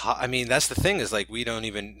 That's the thing, is like, we don't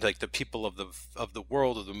even, like, the people of the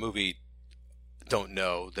world of the movie don't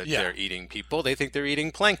know that they're eating people. They think they're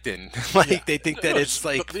eating plankton. They think that it's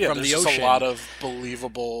like from the ocean. There's a lot of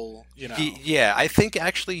believable, Yeah, I think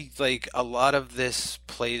actually like a lot of this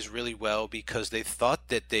plays really well because they thought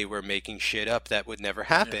that they were making shit up that would never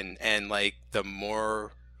happen, and like the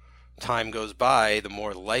more time goes by, the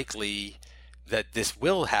more likely that this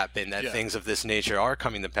will happen, that things of this nature are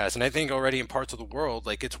coming to pass. And I think already in parts of the world,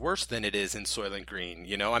 like, it's worse than it is in Soylent Green.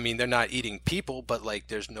 They're not eating people, but like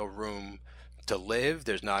there's no room to live,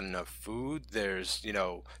 there's not enough food, there's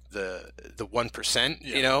the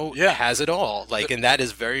 1% has it all, like, and that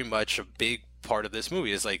is very much a big part of this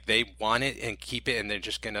movie, is like they want it and keep it, and they're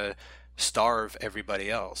just gonna starve everybody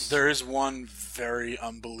else. There is one very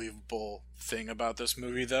unbelievable thing about this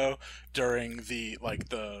movie, though. During the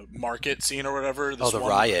market scene or whatever,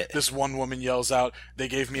 riot, this one woman yells out, "They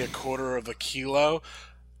gave me a quarter of a kilo."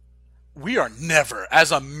 We are never,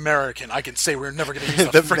 as American, I can say we're never going to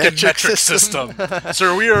use the freaking metric system.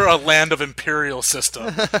 Sir, we are a land of imperial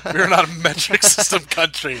system. We are not a metric system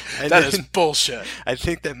country. That is bullshit. I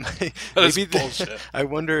think that is bullshit. I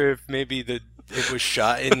wonder if maybe it was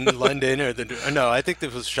shot in London no, I think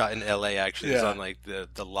it was shot in LA actually. It's on like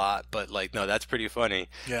the lot, but like, no, that's pretty funny.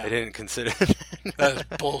 Yeah. I didn't consider that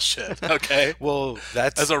is bullshit. Okay. Well,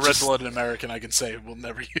 that's, as a red-blooded American, I can say we'll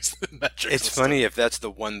never use the metric It's system. funny if that's the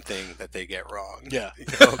one thing that they get wrong. Yeah.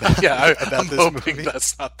 About I'm this hoping movie.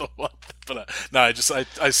 that's not the one. But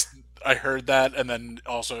I heard that, and then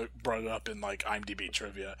also brought it up in like IMDb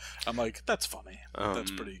trivia. I'm like, that's funny. That's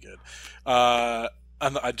pretty good.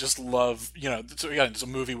 And I just love, so again, it's a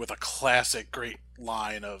movie with a classic great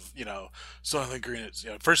line of, Soylent Green is,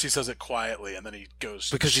 first he says it quietly, and then he goes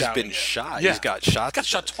because he's been shot. He's got shot. Got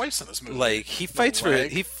shot twice in this movie. Like, he fights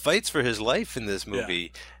for his life in this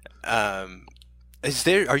movie. Are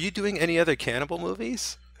you doing any other cannibal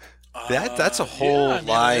movies? That's a whole yeah, I mean,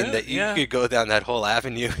 line that you yeah. could go down that whole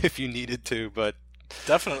avenue if you needed to, but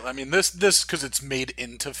Definitely. I mean, this because it's made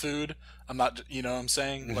into food. I'm not, you know what I'm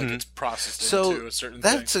saying? Like, it's processed so into a certain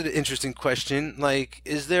that's thing. an interesting question. Like,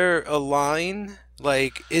 is there a line?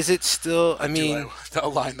 Like, is it still? I mean, A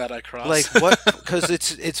line that I cross. like what? Because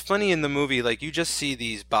it's funny in the movie. Like, you just see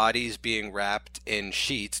these bodies being wrapped in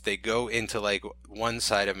sheets. They go into like one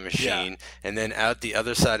side of a machine, and then out the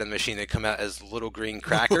other side of the machine, they come out as little green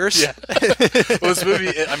crackers. Yeah. Well, this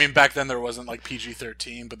movie, I mean, back then there wasn't like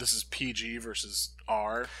PG-13, but this is PG versus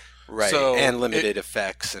R. Right, So and limited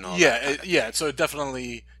effects and all Yeah, that. yeah. So it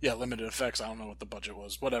definitely, limited effects. I don't know what the budget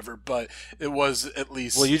was, whatever, but it was at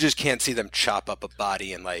least. Well, you just can't see them chop up a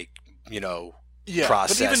body and like, yeah,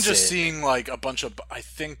 process but even just it. seeing like a bunch of, I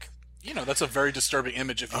think, that's a very disturbing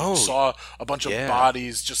image. If you Oh, saw a bunch of yeah.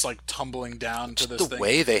 bodies just like tumbling down to this the thing.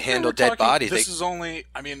 way they And handle we're dead talking- bodies. This is only.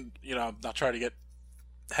 I mean, I'm not trying to get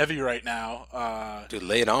heavy right now. Dude,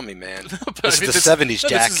 lay it on me, man. But, This I mean, is the 70s, no,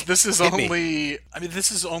 Jack. This is Hit me. only. I mean, this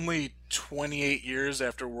is only 28 years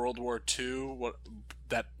after World War II. What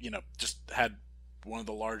that just had one of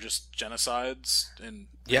the largest genocides in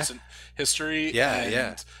Yeah. recent history. Yeah, and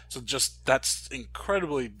yeah. So just that's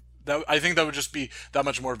incredibly. I think that would just be that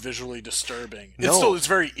much more visually disturbing. No. It's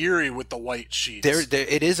very eerie with the white sheets.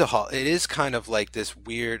 It is kind of like this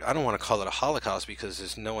weird. I don't want to call it a Holocaust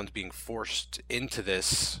because no one's being forced into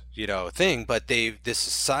this, thing. But this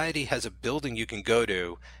society has a building you can go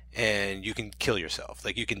to, and you can kill yourself.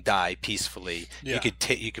 Like, you can die peacefully. Yeah.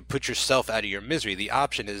 You could put yourself out of your misery. The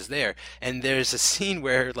option is there. And there's a scene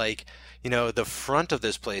where like, the front of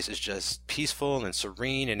this place is just peaceful and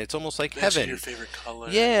serene, and it's almost like That's heaven. your favorite color.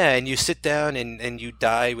 Yeah, and you sit down and you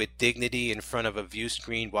die with dignity in front of a view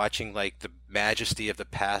screen, watching like the majesty of the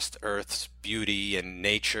past Earth's beauty and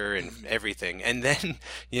nature and everything. And then,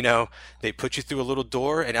 they put you through a little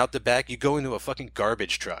door, and out the back you go into a fucking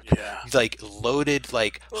garbage truck. Yeah. Like loaded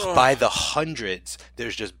like by the hundreds.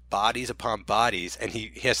 There's just bodies upon bodies, and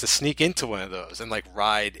he has to sneak into one of those and like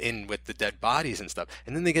ride in with the dead bodies and stuff.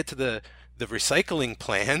 And then they get to the recycling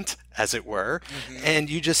plant, as it were, and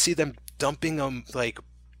you just see them dumping them like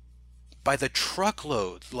by the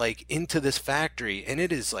truckload like into this factory, and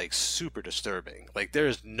it is like super disturbing. Like,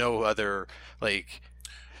 there's no other like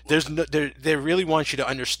they really want you to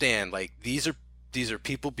understand, like, these are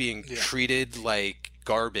people being treated like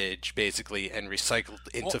garbage basically and recycled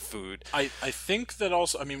into food. I think that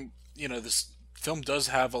also, I mean, this film does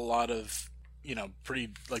have a lot of, pretty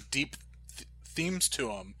like deep themes to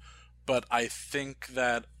them, but I think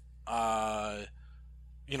that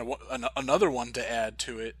another one to add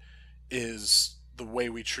to it is the way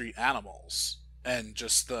we treat animals, and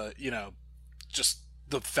just the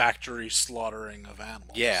factory slaughtering of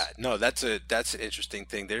animals. Yeah, no, that's an interesting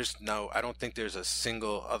thing. I don't think there's a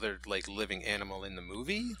single other like living animal in the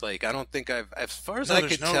movie. Like, I don't think as far as I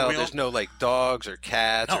could tell, there's no like dogs or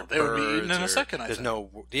cats or they would be birds. eaten in a second, I There's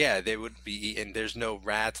think. they would be eaten. There's no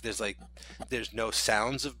rats. There's no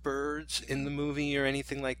sounds of birds in the movie or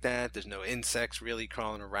anything like that. There's no insects really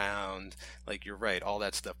crawling around. Like, you're right, all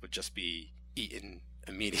that stuff would just be eaten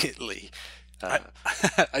immediately.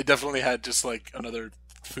 I definitely had just like another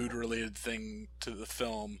food related thing to the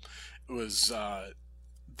film. It was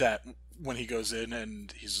that when he goes in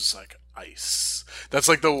and he's just like, ice. That's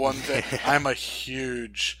like the one thing. I'm a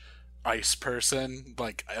huge ice person.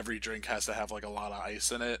 Like, every drink has to have like a lot of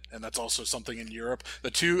ice in it, and that's also something in Europe.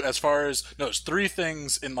 There's three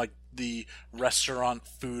things in like the restaurant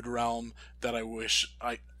food realm that I wish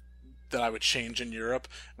that I would change in Europe.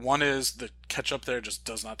 One is the ketchup there just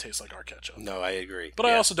does not taste like our ketchup. No, I agree. But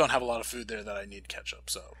I also don't have a lot of food there that I need ketchup,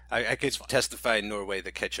 so I could testify in Norway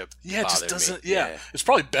the ketchup yeah, it just bothered doesn't. me. Yeah, it's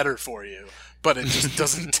probably better for you, but it just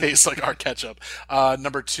doesn't taste like our ketchup.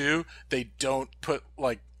 Number two, they don't put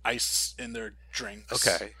like ice in their drinks.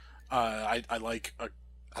 Okay. I like a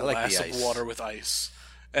I like glass the of ice. water with ice.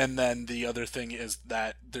 And then the other thing is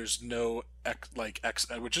that there's no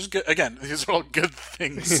which is good. Again, these are all good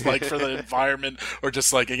things, like for the environment, or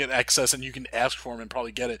just like again excess, and you can ask for them and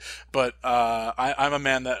probably get it. But I'm a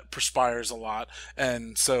man that perspires a lot,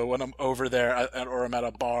 and so when I'm over there or I'm at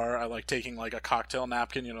a bar, I like taking like a cocktail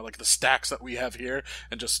napkin, like the stacks that we have here,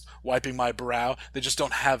 and just wiping my brow. They just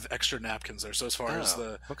don't have extra napkins there. So as far as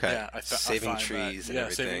okay. I Saving find trees that, and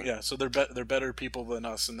everything. so they're better people than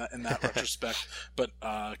us in that retrospect. But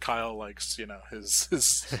Kyle likes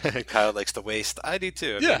his Kyle likes to waste. I do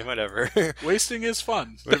too. I Yeah. mean, whatever. wasting is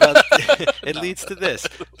fun. What about it leads to this.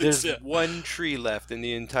 There's yeah. one tree left in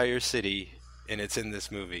the entire city, and it's in this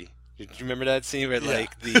movie. Do you remember that scene where Yeah.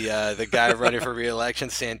 like the guy running for re-election,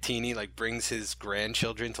 Santini, like brings his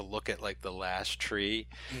grandchildren to look at like the last tree?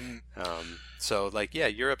 So like yeah,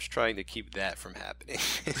 Europe's trying to keep that from happening.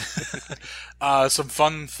 Some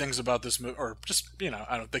fun things about this movie, or just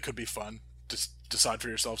they could be fun. Just decide for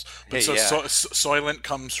yourselves. But Hey, so yeah. Soylent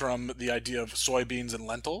comes from the idea of soybeans and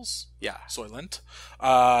lentils. Yeah. Soylent.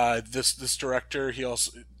 This director, he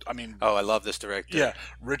also, Oh, I love this director. yeah,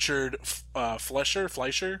 Richard Fleischer.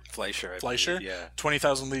 Fleischer. I believe, yeah.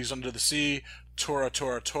 20,000 Leagues Under the Sea,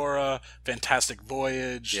 Tora, Fantastic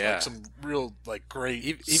Voyage, Yeah. like some real like great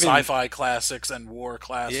Even- sci-fi classics and war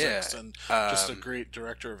classics, Yeah. and just a great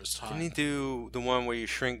director of his time. Didn't he do the one where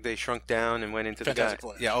they shrunk down and went into Fantastic the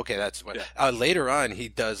guy? Voyage. Yeah, okay, that's what. Yeah. Later on, he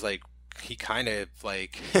does like he kind of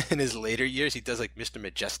like in his later years, he does like Mr.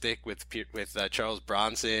 Majestic with Charles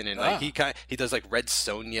Bronson, and like he does like Red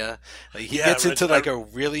Sonja. Like he gets into like a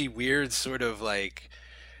really weird sort of like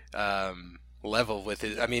level with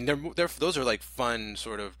his. I mean, those are like fun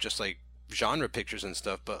sort of just like genre pictures and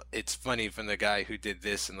stuff, but it's funny from the guy who did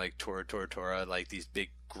this and like Tora, like these big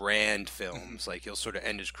grand films. Like he'll sort of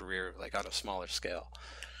end his career like on a smaller scale.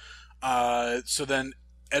 So then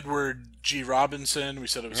Edward G. Robinson, we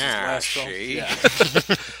said it was his last film. she. Yeah.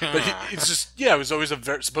 But it's just, he was always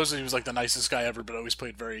supposedly he was like the nicest guy ever, but always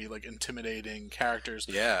played very like intimidating characters.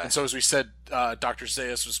 Yeah. And so as we said, Dr.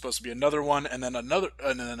 Zaius was supposed to be another one, and then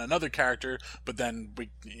another character, but then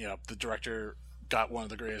the director got one of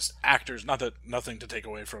the greatest actors, nothing to take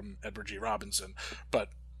away from Edward G. Robinson, but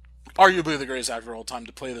arguably the greatest actor of all time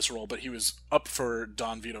to play this role, but he was up for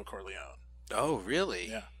Don Vito Corleone. Oh, really?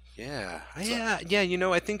 Yeah. Yeah.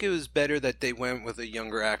 I think it was better that they went with a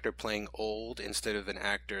younger actor playing old instead of an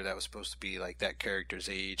actor that was supposed to be like that character's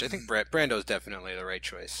age. I think Brando's definitely the right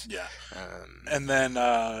choice. Yeah. And then,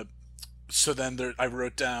 so then I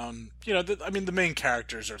wrote down, the main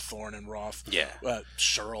characters are Thorne and Roth. Yeah.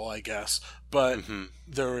 Cheryl, I guess. But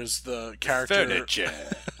there was the character. Furniture.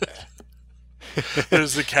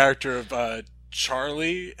 There's the character of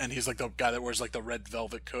Charlie, and he's like the guy that wears like the red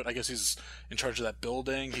velvet coat. I guess he's in charge of that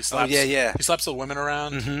building. He slaps, he slaps the women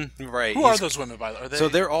around. Right. Who are those women, by the way? Are they... So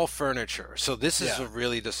they're all furniture. So this is a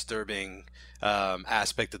really disturbing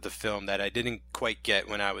aspect of the film that I didn't quite get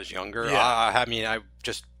when I was younger. Yeah. I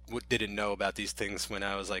just didn't know about these things when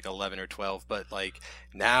I was like 11 or 12. But like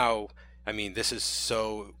now, this is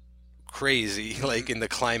so crazy, like in the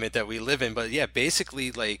climate that we live in. But yeah,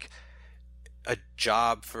 basically like a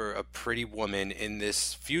job for a pretty woman in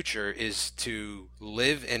this future is to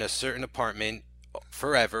live in a certain apartment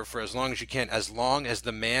forever, for as long as you can, as long as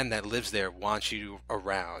the man that lives there wants you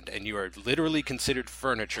around, and you are literally considered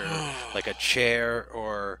furniture, like a chair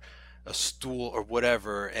or a stool or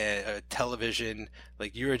whatever, a television.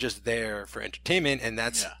 Like you are just there for entertainment, and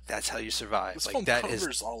that's how you survive. This like film that covers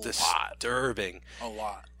is a lot. disturbing. A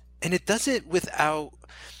lot. And it does it without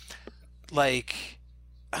like,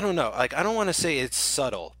 I don't know, like I don't want to say it's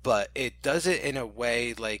subtle, but it does it in a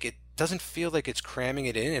way like it doesn't feel like it's cramming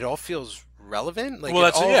it in. It all feels relevant. Like Well, it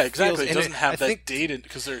that's all exactly. feels- It doesn't have I that think, dated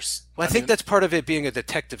because there's. well, I think that's part of it being a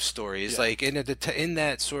detective story. Is Yeah. like in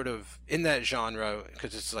that genre,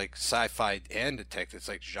 because it's like sci-fi and detective. It's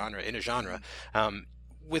like genre in a genre.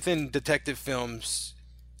 Within detective films,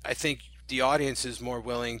 I think the audience is more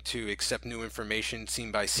willing to accept new information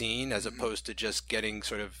scene by scene as opposed to just getting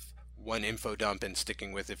sort of one info dump and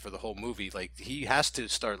sticking with it for the whole movie. Like he has to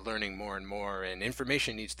start learning more and more, and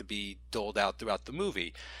information needs to be doled out throughout the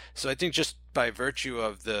movie. So I think just by virtue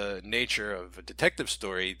of the nature of a detective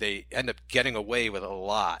story, they end up getting away with a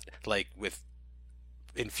lot, like with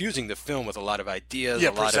infusing the film with a lot of ideas, a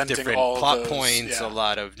lot of presenting different all plot those, points, yeah. a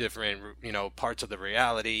lot of different parts of the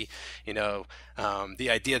reality. The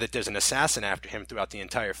idea that there's an assassin after him throughout the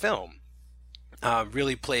entire film.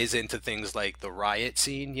 Really plays into things like the riot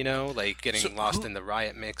scene, like getting lost in the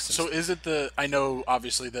riot mix. So is it I know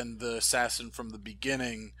obviously then the assassin from the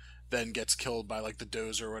beginning then gets killed by like the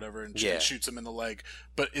dozer or whatever and shoots him in the leg.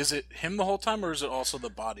 But is it him the whole time or is it also the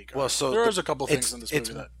bodyguard? Well, so there is a couple things in this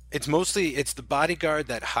movie that it's the bodyguard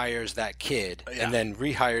that hires that kid and then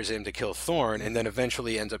rehires him to kill Thorne and then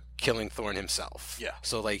eventually ends up killing Thorne himself. Yeah.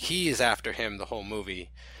 So like he is after him the whole movie.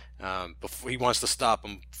 Before he wants to stop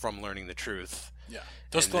him from learning the truth. Yeah.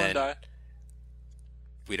 Does And Thorne then- die?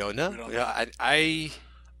 We don't know. We don't know.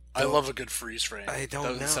 I love a good freeze frame. I don't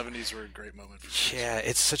know. The 70s were a great moment for freeze Yeah,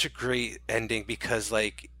 it's such a great ending because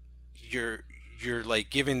like you're like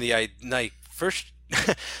giving the like first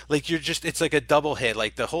like you're just it's like a double hit.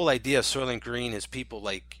 Like the whole idea of Soylent Green is people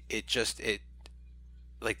like it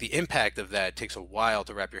like the impact of that takes a while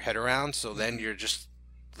to wrap your head around. So then you're just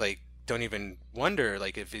like don't even wonder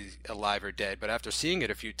like if he's alive or dead. But after seeing it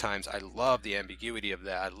a few times, I love the ambiguity of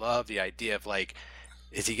that. I love the idea of like,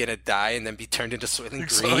 is he gonna die and then be turned into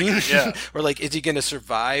Soylent Green? Yeah. Or like, is he gonna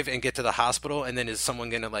survive and get to the hospital, and then is someone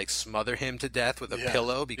gonna like smother him to death with a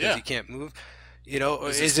pillow because he can't move? You know, or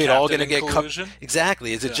is it all gonna get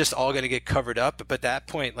exactly? Is it just all gonna get covered up? But at that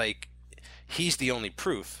point, like, he's the only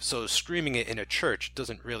proof. So screaming it in a church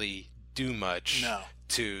doesn't really do much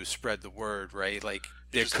to spread the word, right? Like,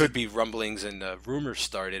 there could be rumblings and rumors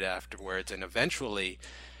started afterwards, and eventually.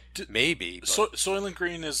 Maybe. Soylent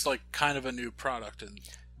Green is like kind of a new product in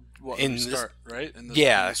right? In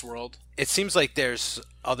this world. It seems like there's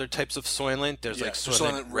other types of Soylent. There's like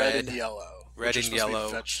Soylent red and yellow. Red and yellow.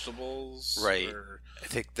 Vegetables. Right. I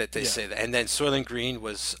think that they say that. And then Soylent Green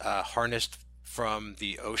was harnessed from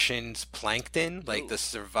the ocean's plankton, like the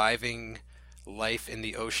surviving life in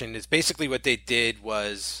the ocean. Is basically what they did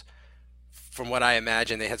was, from what I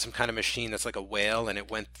imagine, they had some kind of machine that's like a whale, and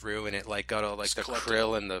it went through and it like got all like the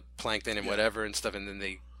krill and the plankton and whatever and stuff, and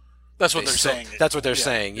then that's what they're saying. That's what they're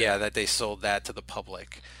saying. Yeah, that they sold that to the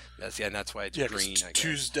public. And that's why it's green. I guess.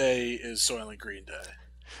 Tuesday is Soylent Green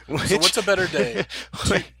Day. So what's a better day?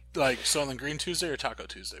 Like Soylent Green Tuesday or Taco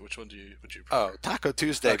Tuesday? Which one would you prefer? Oh, Taco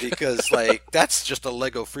Tuesday, because like that's just a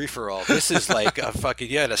Lego free for all. This is like a fucking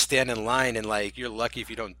to stand in line, and like you're lucky if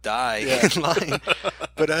you don't die in line.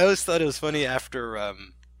 But I always thought it was funny after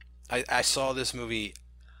I saw this movie.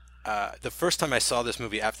 The first time I saw this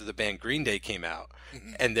movie after the band Green Day came out,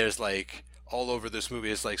 and there's like all over this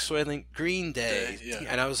movie it's like Soylent Green Day,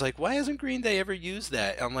 and I was like, why hasn't Green Day ever used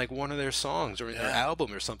that on like one of their songs or their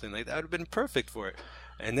album or something like that? Would have been perfect for it.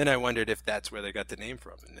 And then I wondered if that's where they got the name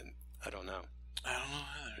from, and then I don't know. I don't know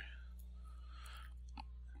either.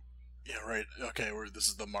 Yeah, right. Okay, this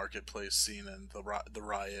is the marketplace scene and the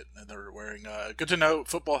riot, and they're wearing. Good to know,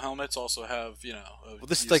 football helmets also have well,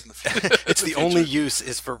 this is like it's the only use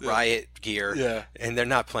is for riot gear. Yeah, and they're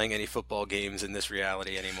not playing any football games in this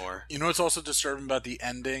reality anymore. You know what's also disturbing about the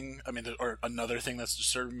ending? I mean, or another thing that's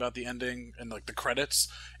disturbing about the ending and like the credits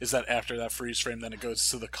is that after that freeze frame, then it goes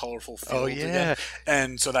to the colorful field again,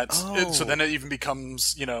 and so so then it even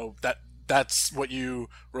becomes that. That's what you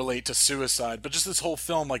relate to suicide. But just this whole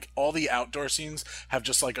film, like all the outdoor scenes have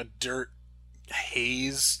just like a dirt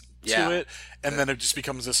haze to it, and then it just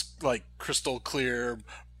becomes this like crystal clear,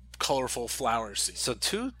 colorful flower scene. So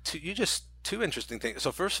two interesting things.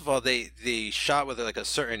 So first of all, they shot with like a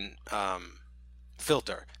certain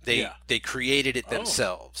filter. They created it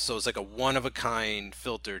themselves. So it's like a one of a kind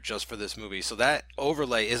filter just for this movie. So that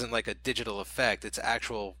overlay isn't like a digital effect. It's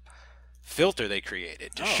actual filter they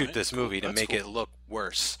created to shoot this movie to make it look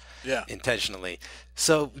worse intentionally.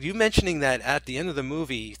 So you mentioning that at the end of the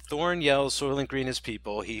movie, Thorne yells Soylent Green is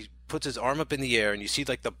people. He puts his arm up in the air and you see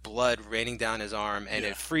like the blood raining down his arm, and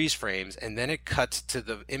it freeze frames, and then it cuts to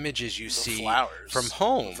the images you see flowers from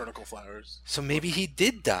home. Vertical flowers. So maybe he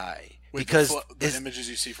did die. Wait, because the images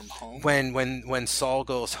you see from home, when Saul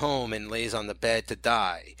goes home and lays on the bed to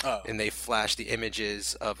die, and they flash the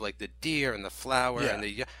images of like the deer and the flower and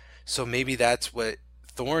the. So maybe that's what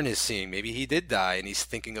Thorne is seeing. Maybe he did die and he's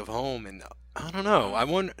thinking of home. And I don't know. I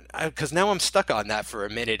wonder, because now I'm stuck on that for a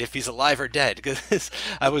minute. If he's alive or dead, because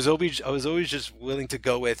I was always just willing to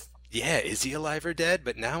go with is he alive or dead?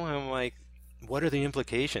 But now I'm like, what are the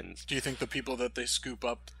implications? Do you think the people that they scoop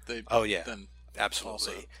up, then absolutely.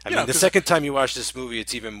 Also, I mean, the second time you watch this movie,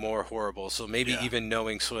 it's even more horrible. So maybe even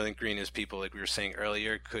knowing Soylent Green as people, like we were saying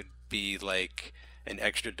earlier, could be like an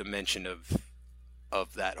extra dimension of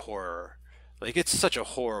that horror. Like, it's such a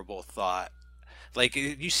horrible thought. Like,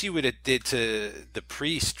 you see what it did to the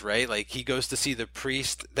priest, right? Like, he goes to see the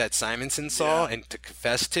priest that Simonson saw and to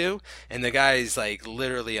confess to, and the guy's like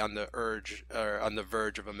literally on the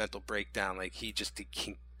verge of a mental breakdown. Like, he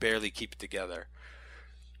can barely keep it together.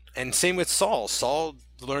 And same with Saul. Saul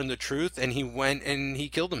learned the truth, and he went and he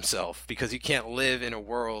killed himself because he can't live in a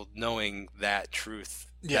world knowing that truth.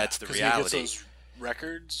 That's the reality. He gets those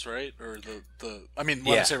records, right? Or when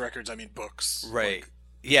I say records, I mean books. Right.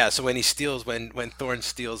 Like, so when Thorne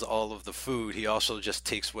steals all of the food, he also just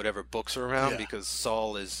takes whatever books are around because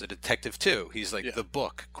Saul is a detective too. He's like the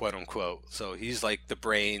book, quote unquote. So he's like the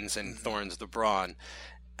brains and Thorne's the brawn.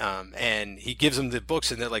 And he gives him the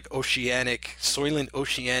books, and they're like Soylent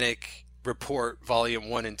Oceanic Report Volume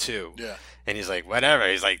 1 and 2. Yeah. And he's like, whatever.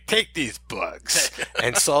 He's like, take these books.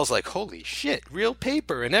 And Saul's like, holy shit, real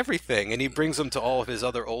paper and everything. And he brings them to all of his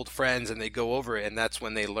other old friends, and they go over it. And that's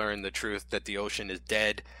when they learn the truth that the ocean is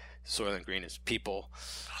dead. Soylent Green is people.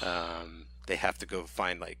 They have to go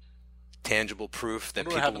find like tangible proof that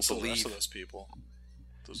people will believe. The rest of those people,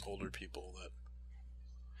 those older people that.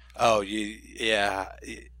 Oh,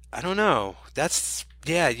 I don't know. That's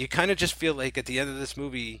yeah. You kind of just feel like at the end of this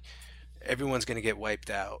movie, everyone's gonna get wiped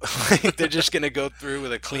out. Like, they're just gonna go through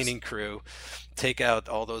with a cleaning crew, take out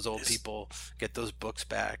all those old people, get those books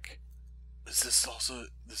back. Is this also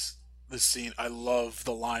this scene? I love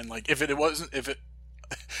the line. Like, if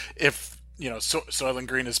Soylent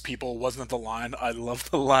Green is people wasn't the line. I love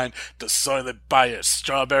the line. Does Soylent buy your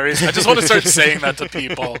strawberries? I just want to start saying that to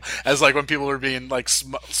people as like when people are being like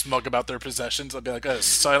smug about their possessions. I'll be like,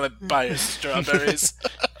 Soylent buy your strawberries.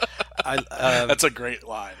 That's a great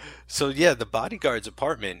line. So yeah, the bodyguard's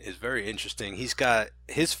apartment is very interesting. He's got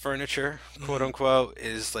his furniture, quote unquote,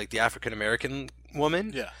 is like the African American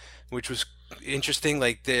woman. Yeah. Which was interesting.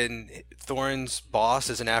 Like, then Thorne's boss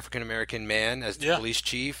is an African American man as the police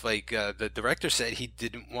chief. Like, the director said he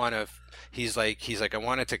didn't want to. He's like I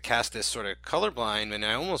wanted to cast this sort of colorblind, and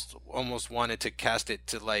I almost wanted to cast it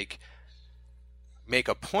to like make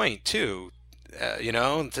a point too.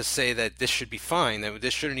 To say that this should be fine, that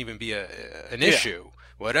this shouldn't even be an issue.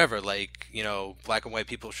 Whatever, like, black and white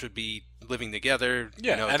people should be living together.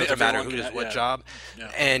 Yeah, it doesn't matter who does what job.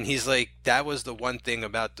 Yeah. And he's like, that was the one thing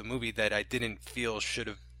about the movie that I didn't feel should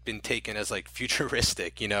have been taken as like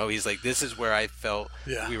futuristic. He's like, this is where I felt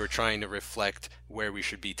we were trying to reflect where we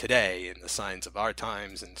should be today and the signs of our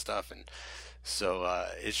times and stuff. And so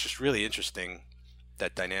it's just really interesting,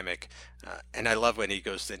 that dynamic. And I love when he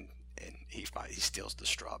goes in. And he steals the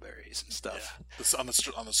strawberries and stuff. Yeah. On the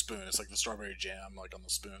spoon. It's like the strawberry jam, like on the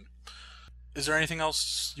spoon. Is there anything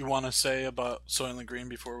else you want to say about Soylent Green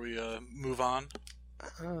before we move on?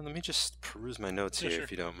 Let me just peruse my notes here, if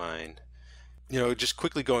you don't mind. Just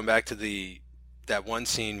quickly going back to that one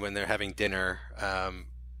scene when they're having dinner.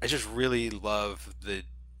 I just really love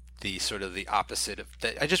the sort of the opposite of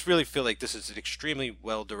that. I just really feel like this is an extremely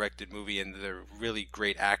well directed movie, and they're really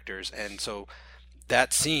great actors, and so.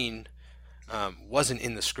 That scene wasn't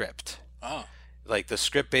in the script. Oh. Like, the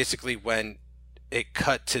script basically when it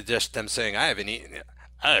cut to just them saying, I haven't eaten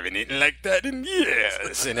like that in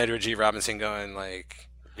years. And Edward G. Robinson going like,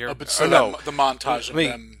 the montage of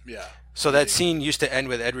them, yeah. So that scene used to end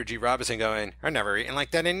with Edward G. Robinson going, I've never eaten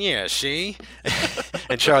like that in years, see?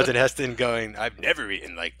 And Charlton Heston going, I've never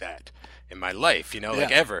eaten like that in my life,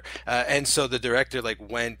 like ever. And so the director like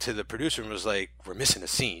went to the producer and was like, we're missing a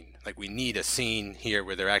scene. Like, we need a scene here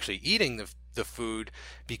where they're actually eating the food,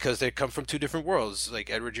 because they come from two different worlds.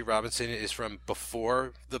 Like, Edward G. Robinson is from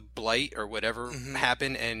before the blight or whatever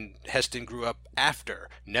happened, and Heston grew up after,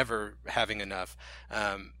 never having enough.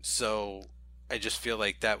 So I just feel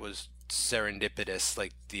like that was serendipitous,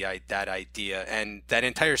 like that idea, and that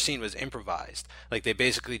entire scene was improvised. Like, they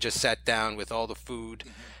basically just sat down with all the food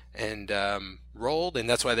and rolled, and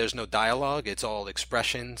that's why there's no dialogue. It's all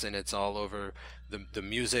expressions, and it's all over the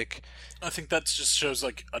music. I think that just shows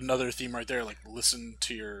like another theme right there. Like, listen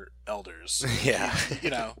to your elders. Yeah,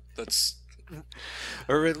 that's,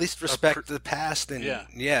 or at least respect the past, and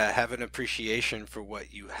have an appreciation for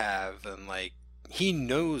what you have. And like, he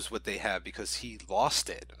knows what they have because he lost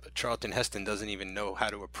it, but Charlton Heston doesn't even know how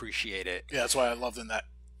to appreciate it. Yeah, that's why I loved in that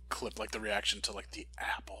clip, like the reaction to like the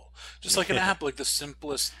apple, just like an apple, like the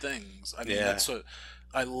simplest things. I mean, that's what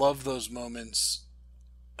I love, those moments,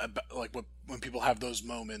 like when people have those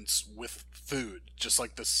moments with food, just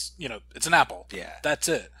like this, it's an apple, that's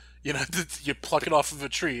it, you pluck it off of a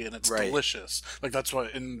tree and it's delicious. Like, that's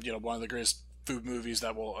what in one of the greatest food movies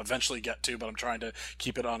that we'll eventually get to, but I'm trying to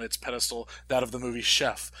keep it on its pedestal, that of the movie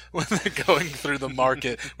Chef, when they're going through the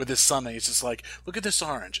market with his son, and he's just like, look at this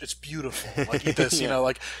orange, it's beautiful, like, eat this.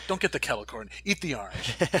 Like, don't get the kettle corn, eat the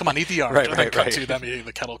orange, come on, eat the orange. And then cut to them eating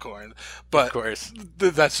the kettle corn. But of course,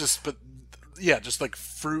 that's just, just like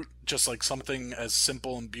fruit, just like something as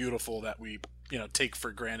simple and beautiful that we take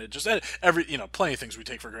for granted. Just every plenty of things we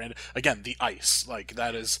take for granted. Again, the ice, like,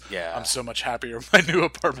 that is, I'm so much happier in my new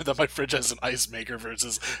apartment that my fridge has an ice maker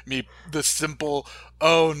versus me, the simple,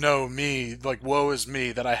 oh no, me, like, woe is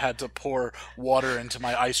me that I had to pour water into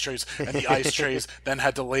my ice trays, and the ice trays then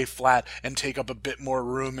had to lay flat and take up a bit more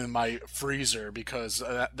room in my freezer, because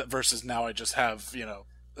versus now I just have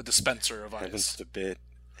a dispenser of ice.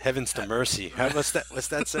 Heavens to mercy. What's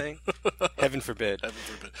that saying? Heaven forbid. Heaven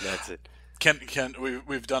forbid. That's it. Can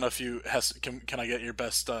we've done a few can I get your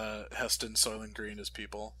best Heston Soylent Green as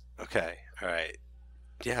people? Okay. All right.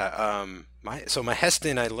 Yeah. My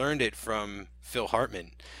Heston, I learned it from Phil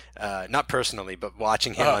Hartman, not personally, but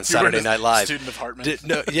watching him on Saturday Night Live. Student of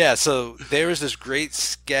Hartman. So there was this great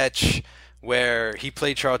sketch where he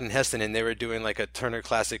played Charlton Heston, and they were doing like a Turner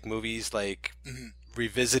Classic Movies like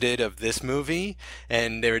revisited of this movie,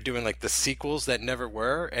 and they were doing like the sequels that never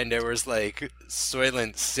were, and there was like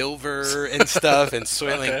Soylent Silver and stuff, and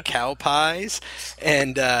Soylent Okay. cow pies,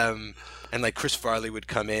 and like Chris Farley would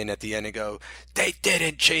come in at the end and go, "They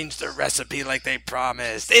didn't change the recipe like they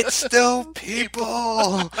promised. It's still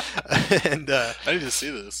people." and I need to see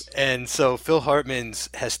this. and so Phil Hartman's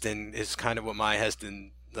Heston is kind of what my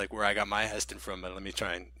Heston, like where I got my Heston from. But let me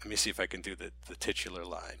see if I can do the titular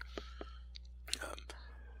line.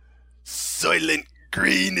 Soylent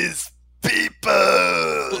Green is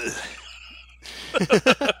people.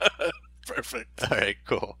 Perfect. All right,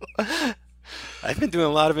 cool. I've been doing a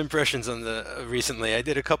lot of impressions on the recently. I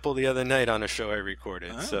did a couple the other night on a show I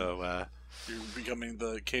recorded. Oh. So You're becoming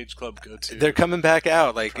the Cage Club go-to. they're coming back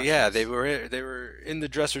out. Like, Impressions. yeah, they were in the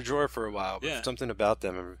dresser drawer for a while, but Yeah. something about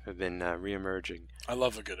them have been reemerging. I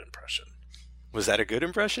love a good impression. Was that a good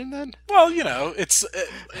impression then? Well, you know, it's.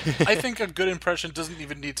 I think a good impression doesn't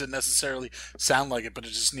even need to necessarily sound like it, but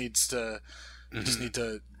it just needs to. You just need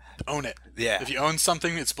to own it. Yeah. If you own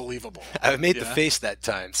something, it's believable. I made the Yeah. face that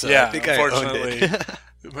time, so Yeah, I think I owned unfortunately, it.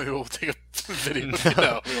 maybe we'll take a video.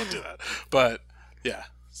 No, we won't do that. But yeah,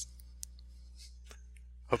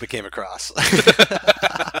 Hope it came across. all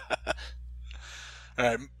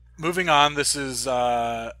right. Moving on. This is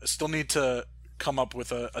still need to come up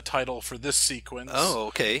with a title for this sequence. Oh,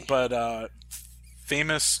 okay. But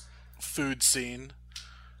famous food scene.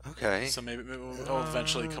 Okay. So maybe we'll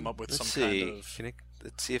eventually come up with Let's some see. kind of.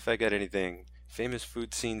 Let's see if I got anything. Famous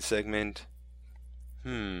food scene segment.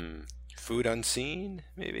 Food unseen?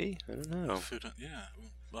 Maybe? I don't know. Food, yeah.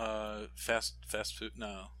 Fast food. No,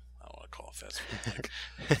 I don't want to call it fast food.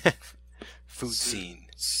 Like Food scene.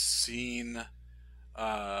 scene.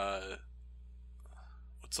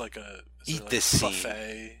 What's like a is Eat there like this scene.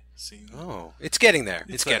 buffet scene? Oh, it's getting there.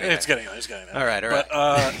 It's getting there. It's getting there. It's getting there. All right, all But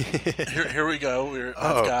right. here we go.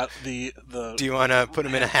 Oh. I've got the. Do you want to put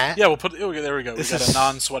them in a hat? Yeah, we'll put. Oh, there we go. This We got is- a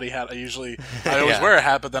non-sweaty hat. I always Yeah. wear a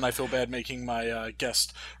hat, but then I feel bad making my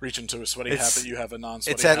guest reach into a sweaty hat. It's- But you have a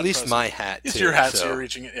non-sweaty. It's at hat least present. my hat, It's too, your hat, so so- you're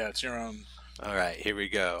reaching it. Yeah, it's your own. All right, here we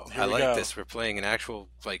go. Here I we like go. this. We're playing an actual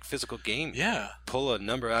like physical game. Yeah, Pull a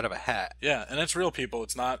number out of a hat. yeah, and it's real people.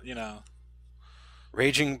 It's not, you know.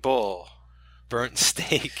 Raging Bull. Burnt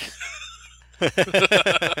steak. All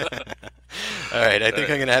right, I think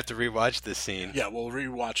I'm going to have to rewatch this scene. Yeah, we'll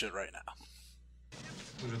rewatch it right now.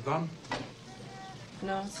 Is it done?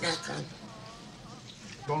 No, it's not done.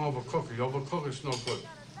 Don't overcook it. You overcook it's no good.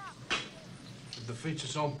 It defeats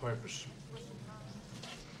its own purpose.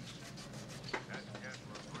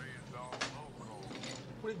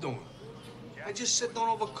 What are you doing? I just said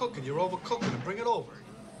don't overcook it. You're overcooking it. Bring it over.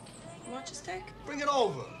 You want your steak? Bring it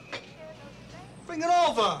over. Bring it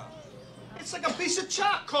over. It's like a piece of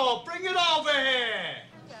charcoal. Bring it over here.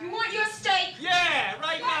 You want your steak? Yeah,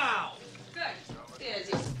 right now. Good. There's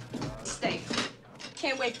your steak.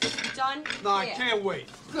 Can't wait for this to be done. No, I Here. can't wait.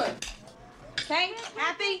 Good. Okay?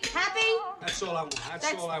 Happy? Happy? That's all I want.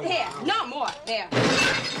 That's all I want. here. No more. There.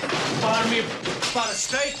 Bothering me about a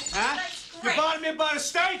steak, huh? That's You great. bothering me about a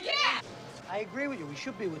steak? Yeah. I agree with you. We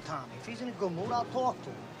should be with Tommy. If he's in a good mood, I'll talk to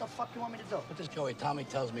him. What the fuck you want me to do? But this Joey, Tommy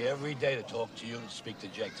tells me every day to talk to you, to speak to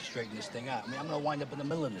Jake, to straighten this thing out. I mean, I'm gonna wind up in the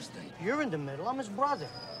middle of this thing. You're in the middle. I'm his brother.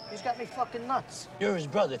 He's got me fucking nuts. You're his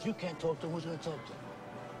brother. If you can't talk to him, who's gonna talk to him?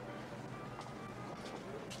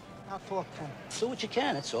 I'll talk to him. Do what you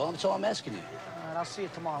can, that's all. That's all I'm asking you. All right, I'll see you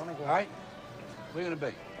tomorrow. Let me go. All right? Where you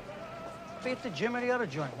gonna be? Be at the gym or the other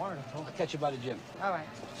joint. One of the two. I'll catch you by the gym. All right.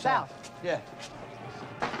 South. Yeah.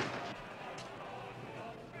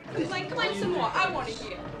 Like, play some more. I want to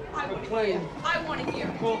hear. I want to hear. I want to hear.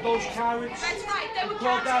 Call those carrots. That's right. They were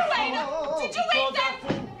Call carrots that you later. fool. Did you Call eat that them?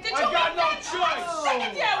 fool. Did you I got eat no them? choice. I'm sick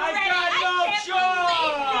of you I already. got no can't choice.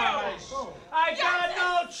 believe you. I got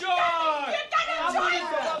no choice. You got no I'm gonna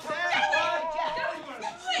choice. go up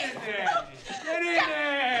there. Get in there. Get in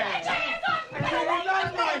there. I got a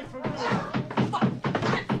nut knife from you.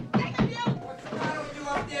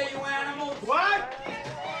 What?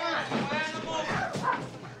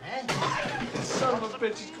 Son of a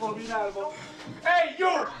bitch, he's calling me an animal. Hey,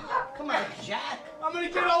 you! Come on, Jack. I'm gonna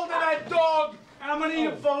get hold of that dog and I'm gonna eat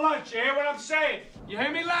him for lunch. You hear what I'm saying? You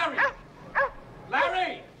hear me, Larry?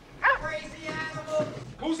 Larry! Crazy animal.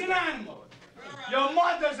 Who's an animal? Your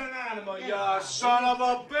mother's an animal, you son of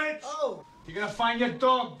a bitch. Oh. You're gonna find your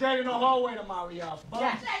dog dead in the hallway tomorrow, you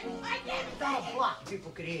Jack. Down a block.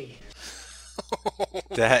 People could hear you.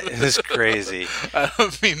 That is crazy. I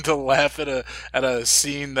don't mean to laugh at a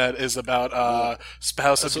scene that is about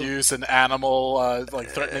spouse abuse and animal like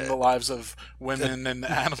threatening the lives of women and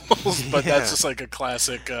animals, but Yeah. that's just like a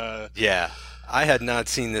classic. Yeah. I had not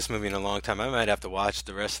seen this movie in a long time. I might have to watch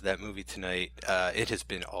the rest of that movie tonight. It has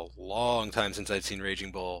been a long time since I've seen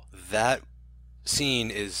Raging Bull. That scene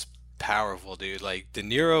is powerful, dude. Like, De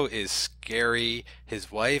Niro is scary.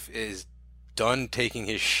 His wife is done taking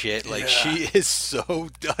his shit. Like, she is so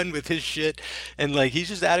done with his shit. And, like, he's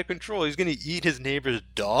just out of control. He's going to eat his neighbor's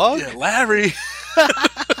dog? Yeah, Larry.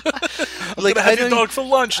 I'm like, gonna have your dog for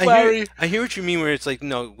lunch, Larry. I hear what you mean where it's like,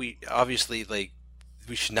 no, we obviously, like,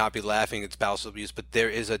 we should not be laughing at spousal abuse, but there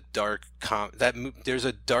is a dark there's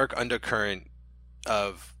a dark undercurrent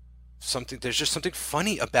of something. There's just something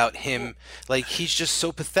funny about him. Like, he's just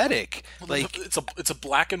so pathetic. Well, like, it's a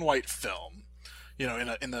black and white film. You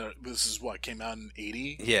know, this is what came out in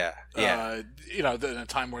 '80. Yeah. You know, in a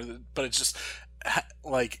time where, but it's just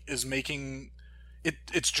like is making.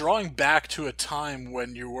 It's drawing back to a time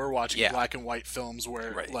when you were watching black and white films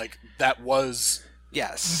where like that was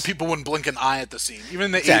people wouldn't blink an eye at the scene. Even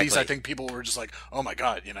in the 80s, I think people were just like, oh my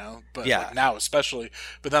god, you know. But like now especially.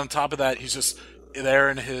 But then on top of that, he's just there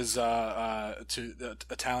in his to the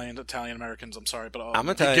Italian Americans. I'm sorry, but I'm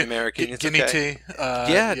Italian American. Guinea tea,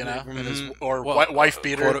 you know, wife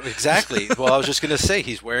beater. Exactly. Well, I was just gonna say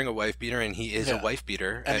he's wearing a wife beater, and he is a wife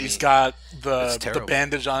beater, and he's got the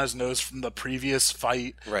bandage on his nose from the previous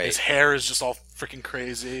fight. Right. His hair is just all freaking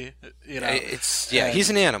crazy. You know, he's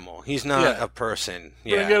an animal. He's not a person.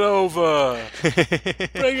 Bring it over.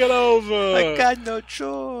 Bring it over. I got no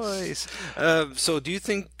choice. So do you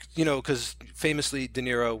think, you know, because famously De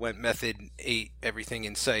Niro went method, ate everything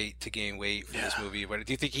in sight to gain weight for this movie. What,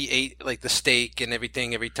 do you think he ate like the steak and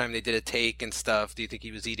everything every time they did a take and stuff? Do you think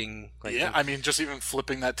he was eating? Like, I mean, just even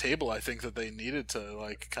flipping that table, I think that they needed to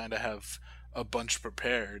like kind of have a bunch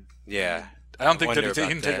prepared. Yeah. I don't think that he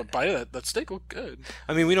can take a bite of that. That steak looked good.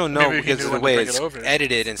 I mean, we don't know because of the way it's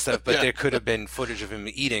edited and stuff, but there could have been footage of him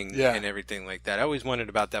eating and everything like that. I always wondered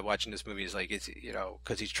about that watching this movie. Is like, is, you know,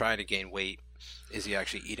 because he's trying to gain weight, is he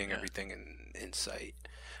actually eating everything in sight?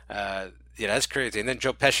 Yeah, that's crazy. And then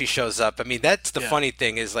Joe Pesci shows up. I mean, that's the funny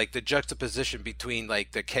thing is like the juxtaposition between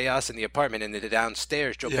like the chaos in the apartment and the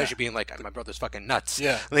downstairs. Joe Pesci being like, "My brother's fucking nuts.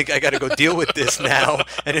 Yeah, like I got to go deal with this now."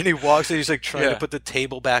 And then he walks and he's like trying to put the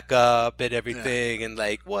table back up and everything, and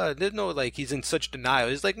like, what? There's no like he's in such denial.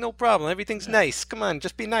 He's like, "No problem. Everything's nice. Come on,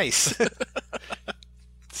 just be nice."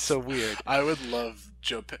 So weird. I would love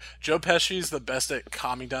Joe Pesci's the best at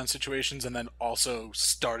calming down situations and then also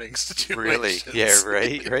starting situations. Really? Yeah,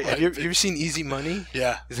 right. Have you ever seen Easy Money?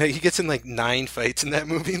 Yeah. He gets in like 9 fights in that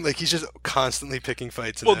movie. Like he's just constantly picking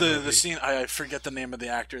fights in that movie. The scene, I forget the name of the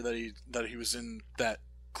actor that he was in that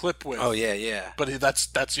clip with. Oh yeah. But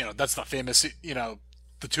that's you know, that's the famous, you know,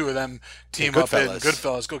 the two of them team up in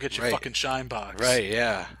Goodfellas. Go get your fucking shine box. Right,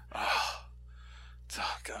 yeah.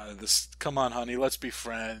 Oh god, come on, honey, let's be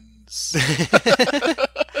friends.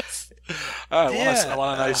 I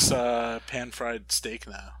want a nice pan-fried steak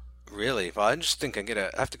now. Really? Well, I just think I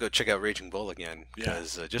have to go check out Raging Bull again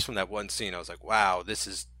because just from that one scene, I was like, wow, this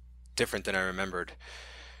is different than I remembered.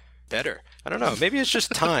 Better. I don't know. Maybe it's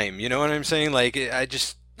just time. You know what I'm saying? Like, I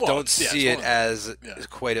just don't see it as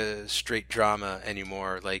quite a straight drama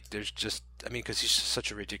anymore. Like, there's just, I mean, because he's just such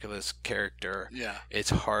a ridiculous character. Yeah. It's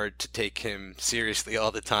hard to take him seriously all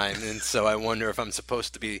the time. And so I wonder if I'm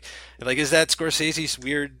supposed to be, like, is that Scorsese's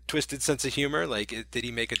weird, twisted sense of humor? Like, did he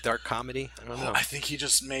make a dark comedy? I don't know. I think he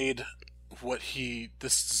just made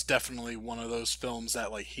this is definitely one of those films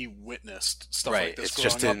that, like, he witnessed stuff like this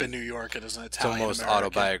growing up in New York and as an Italian American. It's almost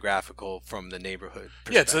autobiographical from the neighborhood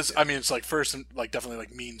perspective. Yeah, it's like first, like, definitely,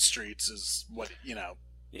 like, Mean Streets is what, you know,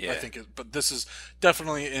 I think, but this is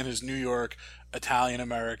definitely in his New York Italian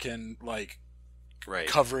American like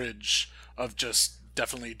coverage of just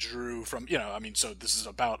definitely drew from, you know, I mean, so this is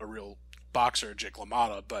about a real boxer, Jake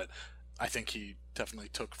LaMotta, but I think he definitely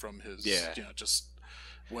took from his, you know, just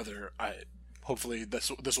whether hopefully this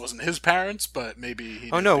wasn't his parents, but maybe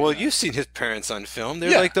he... Oh, no, well, you've seen his parents on film.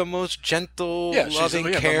 They're like the most gentle,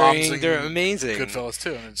 loving, caring. They're amazing. Goodfellas,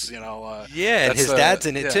 too. And it's, you know... and his dad's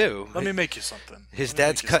in it, too. Let me make you something. His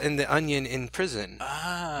dad's cutting the onion in prison.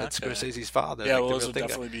 That's Scorsese's father. Yeah, well, those will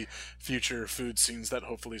definitely be future food scenes that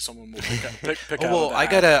hopefully someone will pick out. Well,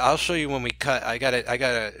 I'll show you when we cut. I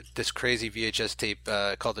got this crazy VHS tape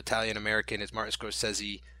called Italian American. It's Martin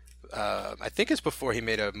Scorsese. I think it's before he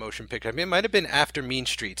made a motion picture. I mean, it might have been after Mean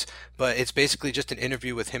Streets, but it's basically just an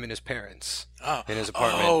interview with him and his parents in his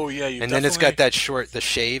apartment. Oh, yeah. And then it's got that short, The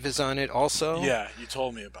Shave is on it also. Yeah, you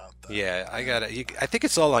told me about that. Yeah, I think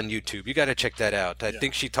it's all on YouTube. You got to check that out. I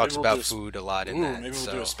think she talks about food a lot in that. Maybe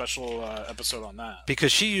we'll do a special episode on that.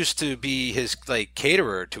 Because she used to be his like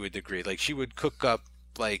caterer to a degree. Like she would cook up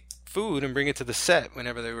like food and bring it to the set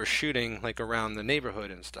whenever they were shooting like around the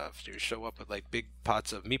neighborhood and stuff. She would show up with like big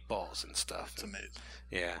pots of meatballs and stuff. It's amazing.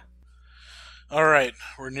 Yeah. All right,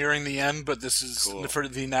 we're nearing the end, but this is Cool. for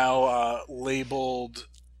the now labeled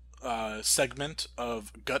segment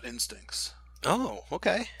of gut instincts. Oh,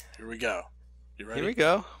 okay. Here we go. You ready? Here we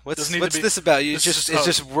go. What's Doesn't need to be- this about? You this just is it's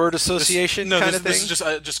just word association kind of thing. This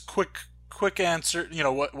is just quick answer. You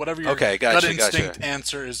know, whatever your Okay, gut gotcha, instinct gotcha.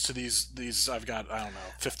 answer is to these. I've got, I don't know,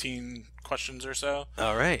 15 questions or so.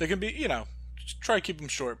 All right. They can be, just try to keep them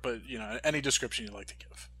short, but any description you'd like to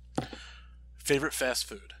give. Favorite fast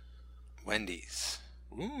food. Wendy's.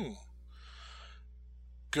 Ooh.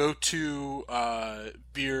 Go to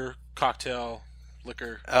beer, cocktail,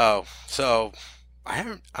 liquor. Oh, so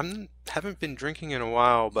I haven't been drinking in a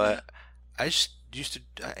while, but I just used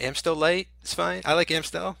to Amstel Light. It's fine. I like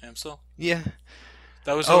Amstel. Amstel. Yeah.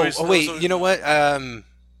 That was Oh, always. oh that wait. was always- You know what?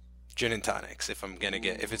 Gin and tonics. If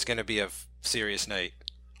it's gonna be a serious night.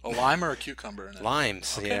 A lime or a cucumber in it?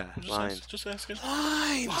 Limes. Okay, Yeah, just limes. asking.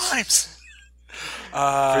 Limes. For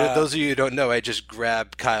Uh, those of you who don't know, I just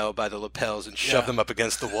grabbed Kyle by the lapels and shoved Yeah. him up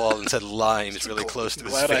against the wall and said limes really close to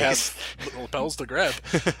his glad face. I have lapels to grab.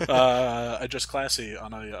 I just classy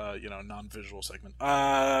on a non-visual segment.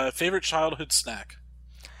 Favorite childhood snack.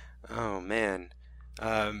 Oh man,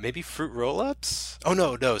 maybe fruit roll-ups? Oh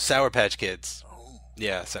no, Sour Patch Kids. Oh.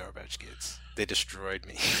 Yeah, Sour Patch Kids. They destroyed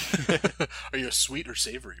me. Are you a sweet or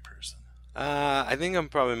savory person? I think I'm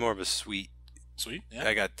probably more of a sweet. Sweet. Yeah.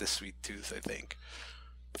 I got the sweet tooth, I think.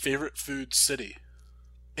 Favorite food city,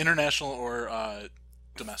 international or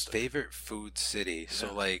domestic. Favorite food city. So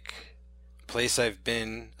Yeah. like place I've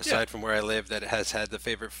been aside from where I live that has had the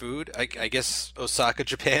favorite food. I guess Osaka,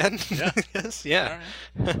 Japan. Yeah. Yes. Yeah.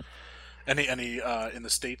 All right. Any in the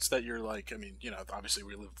states that you're like? I mean, obviously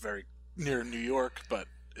we live very near New York, but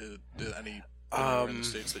any anywhere in the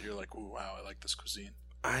states that you're like, ooh, wow, I like this cuisine.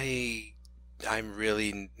 I'm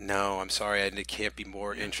sorry, I can't be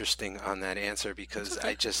more interesting on that answer because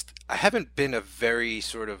okay. I haven't been a very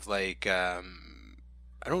sort of like, I'm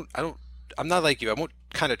not like you. I won't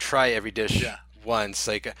kind of try every dish Yeah. once.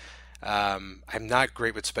 Like, I'm not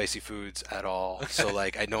great with spicy foods at all. So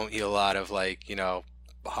like, I don't eat a lot of like,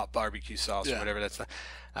 hot barbecue sauce or Yeah. whatever that's,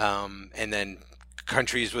 and then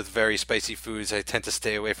countries with very spicy foods I tend to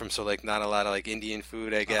stay away from. So like, not a lot of like Indian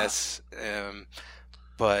food, I guess.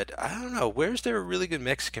 But I don't know. Where's there a really good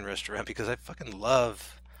Mexican restaurant? Because I fucking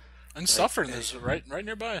love. And Suffern is right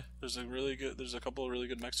nearby. There's a couple of really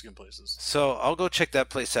good Mexican places. So I'll go check that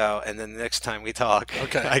place out, and then the next time we talk,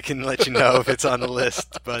 Okay. I can let you know if it's on the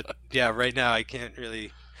list. But yeah, right now I can't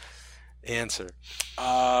really answer.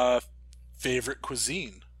 Favorite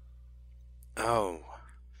cuisine. Oh.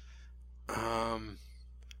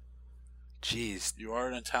 Jeez. You are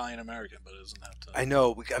an Italian American, but it doesn't have to. I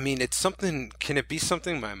know. I mean, it's something. Can it be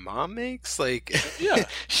something my mom makes? Like, Yeah.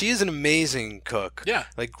 she is an amazing cook. Yeah.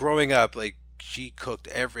 Like growing up, like she cooked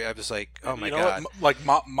I was like, oh my You know god. what?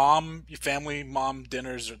 Like family mom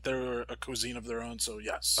dinners, they're a cuisine of their own. So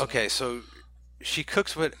yes. Okay, so she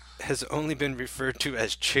cooks what has only been referred to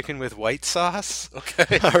as chicken with white sauce.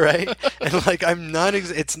 Okay. All right, and like I'm not.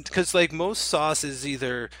 It's because like most sauce is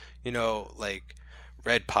either like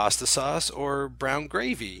red pasta sauce or brown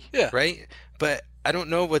gravy. Yeah. Right. But I don't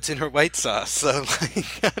know what's in her white sauce. So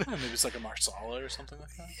like, Maybe it's like a marsala or something like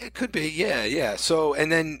that. it could be. Yeah. So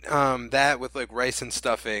and then that with like rice and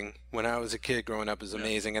stuffing when I was a kid growing up is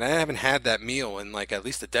amazing, and I haven't had that meal in like at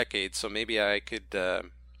least a decade. So maybe I could.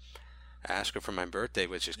 Ask her for my birthday,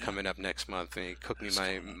 which is coming up next month, and cook me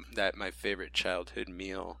my favorite childhood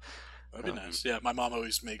meal. That'd be nice. Yeah, my mom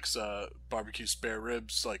always makes barbecue spare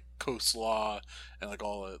ribs, like coleslaw, and like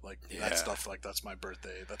all that Yeah. stuff. Like that's my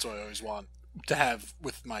birthday. That's what I always want to have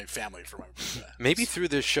with my family for my birthday. Maybe through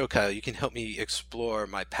this show, Kyle, you can help me explore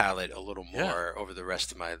my palate a little Yeah. more over the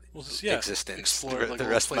rest of my Yeah, existence, explore, like, the a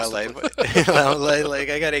rest of my little life. place like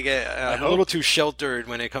I gotta get. I'm a hope- little too sheltered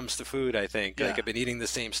when it comes to food. I think Yeah. like I've been eating the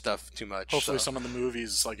same stuff too much. Hopefully, so. some of the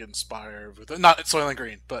movies like inspire with not Soylent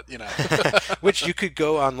Green, but Which you could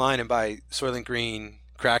go online and buy Soylent Green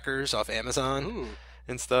crackers off Amazon Ooh,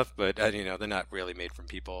 and stuff, but they're not really made from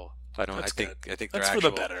people. That's I think that's they're for actual.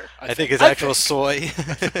 the better. I think it's actual soy.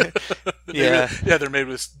 Yeah. Yeah, they're made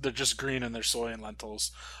with. They're just green and they're soy and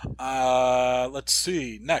lentils. Let's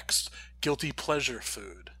see. Next, guilty pleasure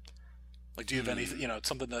food. Like, do you have anything?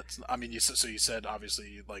 Something that's. I mean, you said obviously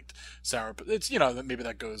you liked sour, but it's maybe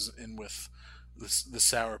that goes in with the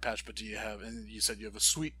Sour Patch. But do you have? And you said you have a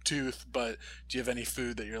sweet tooth, but do you have any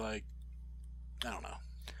food that you're like? I don't know.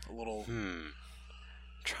 A little.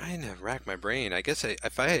 Trying to rack my brain. I guess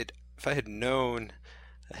if I had known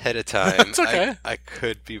ahead of time. It's okay. I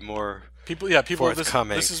could be more People.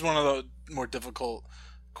 forthcoming. This is one of the more difficult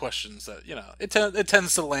questions that it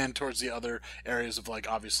tends to land towards the other areas of like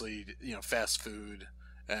obviously fast food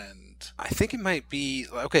and. I think it might be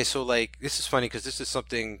okay. So like this is funny because this is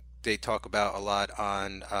something they talk about a lot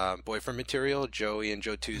on Boyfriend Material, Joey and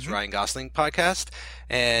Joe 2's Ryan Gosling podcast,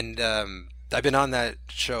 and I've been on that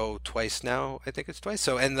show twice now. I think it's twice.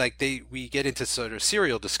 So and like we get into sort of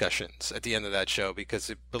serial discussions at the end of that show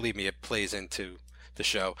because believe me, it plays into the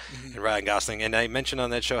show and Ryan Gosling. And I mentioned on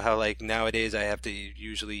that show how like nowadays I have to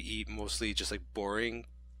usually eat mostly just like boring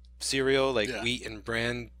cereal, like wheat and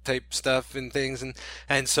bran type stuff and things,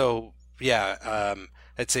 and so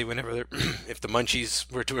I'd say whenever if the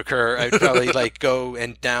munchies were to occur, I'd probably like go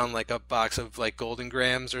and down like a box of like Golden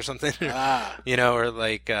Grams or something, or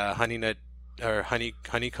like honey nut or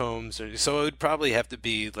honeycombs, or so it would probably have to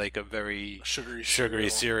be like a very sugary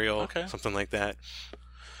cereal, something like that.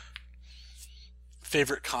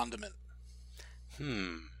 Favorite condiment? Have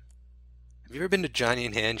you ever been to Johnny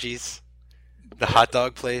and Hangie's? The hot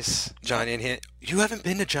dog place, Johnny and You haven't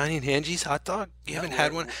been to Johnny and Hangie's hot dog? You haven't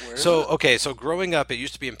had one? So growing up, it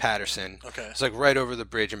used to be in Patterson. Okay. It's like right over the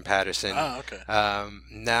bridge in Patterson. Oh, okay.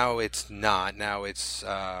 Now it's not. Now it's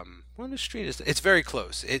what street is it? It's very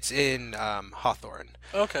close. It's in Hawthorne.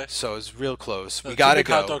 Okay. So it's real close. The we gotta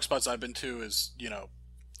go. Hot dog spots I've been to is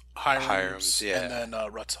Hiram's, and then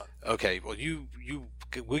Rutt's Hut. Okay. Well,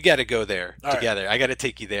 we got to go there together. Right. I got to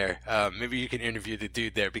take you there. Maybe you can interview the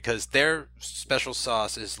dude there because their special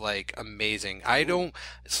sauce is like amazing. I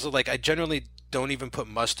generally don't even put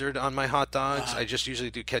mustard on my hot dogs. I just usually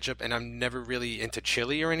do ketchup, and I'm never really into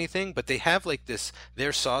chili or anything. But they have like this.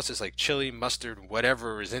 Their sauce is like chili, mustard,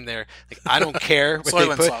 whatever is in there. Like I don't care what they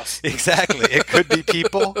put. Sauce. Exactly. It could be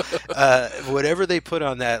people. Whatever they put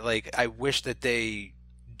on that. Like I wish that they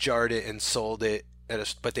jarred it and sold it.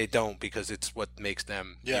 But they don't because it's what makes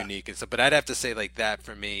them unique and stuff. But I'd have to say like that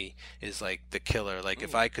for me is like the killer. Like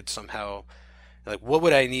if I could somehow, like what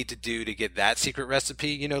would I need to do to get that secret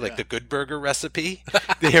recipe? Like the Good Burger recipe.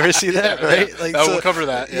 Did you ever see that? Right? Like we'll cover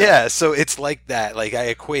that. Yeah. So it's like that. Like I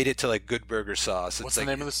equate it to like Good Burger sauce. What's the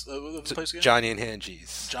name of this place again? Johnny and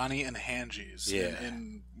Hangie's. Johnny and Hangie's. Yeah.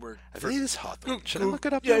 I think it's Hawthorne. Should I look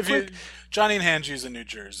it up? Yeah, Johnny and Hangie's in New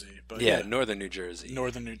Jersey, but northern New Jersey.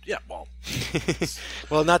 Well,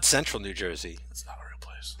 well, not central New Jersey. It's not a real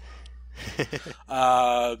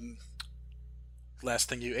place. Last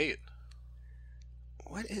thing you ate.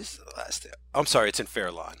 What is the last thing? I'm sorry, it's in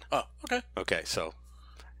Fairlawn. Oh, okay. Okay, so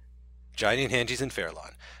Johnny and Hangie's in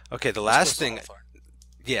Fairlawn. Okay, the last thing.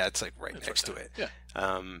 Yeah, it's like right next to it. Yeah.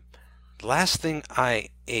 Last thing I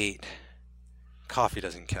ate. Coffee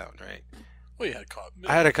doesn't count, right? Well, you had coffee.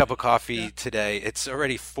 I had a cup of coffee today. It's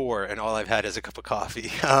already 4, and all I've had is a cup of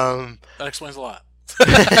coffee. That explains a lot.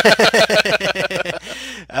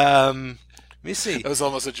 Let me see. It was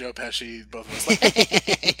almost a Joe Pesci, both of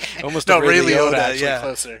us. Almost a Ray Liotta, actually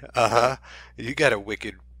closer. You got a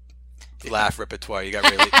wicked laugh repertoire. You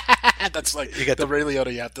got Ray That's like you got the Ray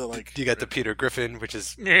Liotta. You have to like. You got the Peter Griffin, which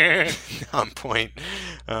is on point,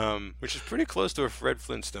 which is pretty close to a Fred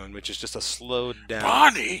Flintstone, which is just a slowed down.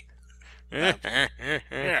 Bonnie.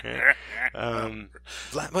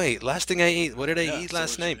 Wait, last thing I ate. What did I eat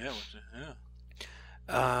last night? You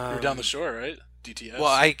were down the shore, right? DTS. Well,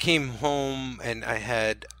 I came home and I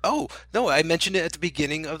had. Oh no, I mentioned it at the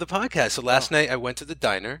beginning of the podcast. So last night I went to the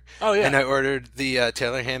diner. Oh yeah. And I ordered the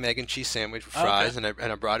Taylor ham, egg, and cheese sandwich with fries, and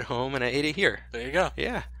I brought it home and I ate it here. There you go.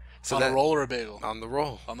 Yeah. So on a roll or a bagel? On the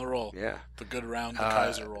roll. On the roll. Yeah. The good round, the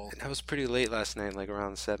Kaiser roll. And I was pretty late last night, like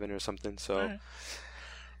around 7 or something. So.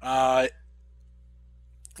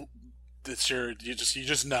 It's you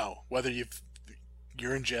just know whether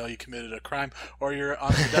you're in jail, you committed a crime, or you're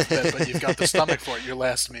on your deathbed, but you've got the stomach for it. Your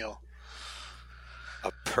last meal.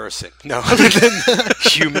 A person, no,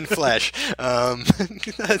 human flesh. You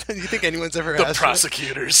think anyone's ever asked? The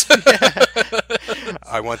prosecutors.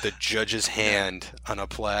 I want the judge's hand on a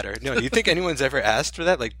platter. No, do you think anyone's ever asked for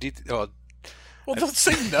that? Like, well, don't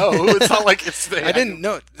say no. It's not like it's there. I didn't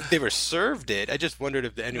know they were served it. I just wondered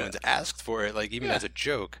if anyone's asked for it, like even as a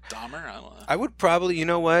joke. Dahmer? I don't know. I would probably, you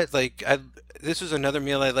know what? Like, this was another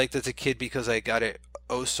meal I liked as a kid because I got it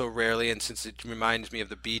oh so rarely, and since it reminds me of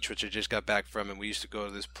the beach, which I just got back from, and we used to go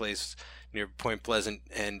to this place near Point Pleasant,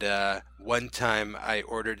 and one time I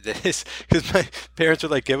ordered this because my parents were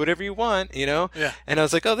like, get whatever you want, you know? Yeah. And I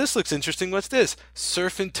was like, oh, this looks interesting. What's this?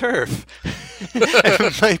 Surf and turf.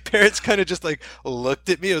 And my parents kind of just like looked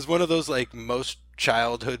at me. It was one of those like most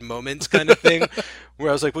childhood moments kind of thing where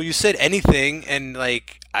I was like, well, you said anything, and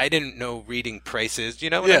like I didn't know reading prices, you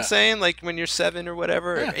know what I'm saying? Like when you're 7 or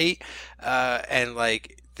whatever, or 8, and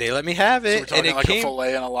like They let me have So it, we're talking and it like came. a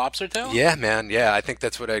fillet and a lobster tail. Yeah, man. Yeah, I think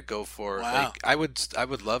that's what I'd go for. Wow. Like, I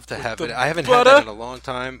would love to have the it. I haven't butter? had that in a long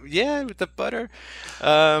time. Yeah, with the butter.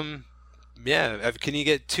 Yeah. Can you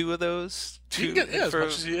get 2 of those? You can get as for much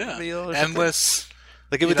as a meal or something? endless.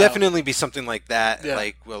 Like, it would you know. definitely be something like that, Yeah.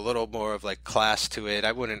 like a little more of like class to it.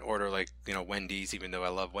 I wouldn't order like, Wendy's, even though I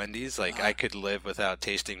love Wendy's. Like, I could live without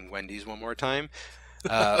tasting Wendy's one more time.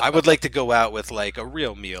 I would like to go out with like a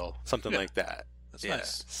real meal, something like that. That's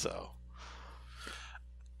nice. So,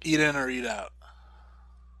 Eat in or eat out.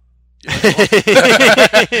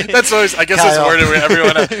 That's always, I guess, that's Kyle. a word where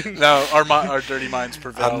everyone. No, our dirty minds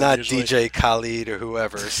prevail. I'm not usually. DJ Khalid or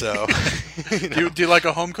whoever, so. Do you like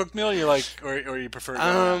a home cooked meal? You like, or you prefer?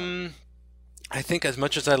 Going out? I think as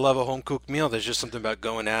much as I love a home cooked meal, there's just something about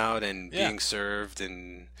going out and Yeah. being served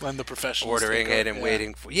and When the professionals ordering take it up, and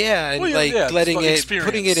waiting for and Well, like it's letting like it,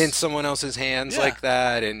 putting it in experience. someone else's hands Yeah. like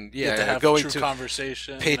that, and You get to have going true to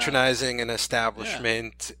conversation. patronizing an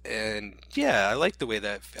establishment, and I like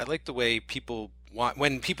the way people want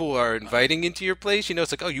when people are inviting into your place.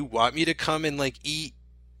 It's like, oh, you want me to come and like eat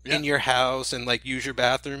in your house and like use your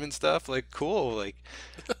bathroom and stuff. Like, cool. Like,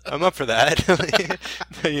 I'm up for that.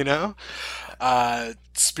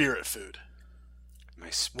 Spirit food. My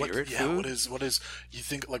spirit Yeah. food. What is? You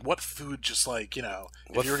think like what food? Just like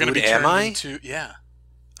What if you're going to food be am turned I? into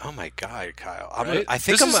Oh my God, Kyle! Right? I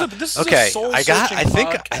think This I'm is a- this is a okay. soul-searching I think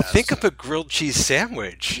podcast. I'm a grilled cheese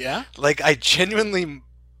sandwich. Yeah? Like, I genuinely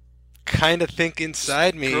kind of think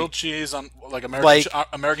inside me. grilled cheese on like American Like,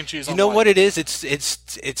 American cheese. You on know what? what it is?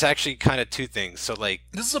 It's actually kind of 2 things. So like,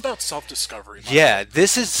 This is about self-discovery. Mike. yeah,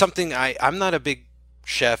 this is something I'm not a big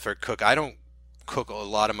chef or cook. I don't cook a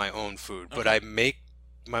lot of my own food, but I make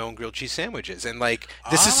my own grilled cheese sandwiches. And like,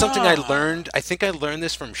 this is something I learned. I think I learned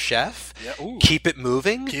this from Chef. Yeah. Ooh. Keep it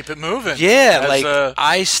moving. Keep it moving. Yeah, As, like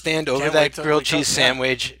I stand over can't wait that till grilled we cheese cut- yeah.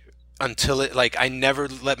 sandwich until it, like, I never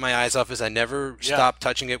let my eyes off as I never Yeah. stop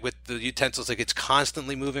touching it with the utensils. Like, it's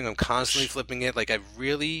constantly moving. I'm constantly flipping it. Like, I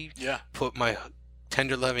really put my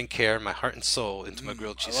tender loving care, my heart and soul into my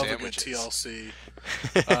grilled cheese I love sandwiches. a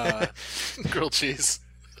good TLC grilled cheese.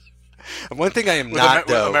 One thing I am With not,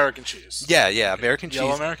 with though. American cheese. Yeah, American Yellow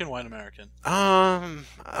cheese. American, white American. I'm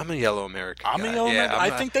a yellow American. I'm a guy. yellow Yeah, American. I'm I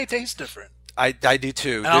not- think they taste different. I do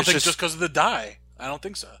too. I don't There's think just because of the dye. I don't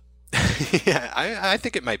think so. Yeah, I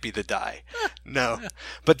think it might be the dye. No,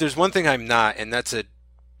 but there's one thing I'm not, and that's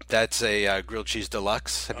a grilled cheese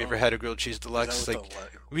deluxe. Have you ever had a grilled cheese deluxe? that what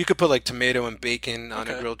Like, the you could put like tomato and bacon on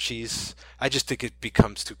a Okay. grilled cheese. I just think it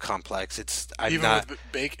becomes too complex. I'm Even not. with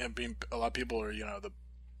bacon, being a lot of people are the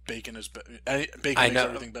bacon is bacon I makes know.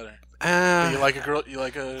 everything better. But you like a girl? You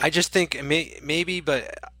like a? I just think maybe,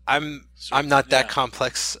 but I'm not that yeah.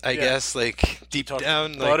 complex. I Yeah. guess, like, deep talk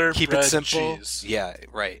down, butter, like, keep bread, it simple. cheese. Yeah,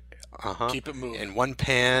 right. Keep it moving. In one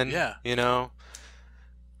pan. Yeah.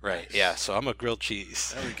 Right. Yeah. So I'm a grilled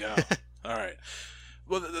cheese. There we go. All right.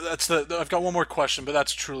 Well, that's I've got one more question, but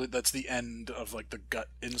that's the end of like the gut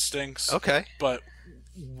instincts. Okay. But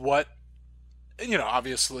what?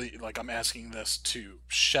 Obviously, like I'm asking this to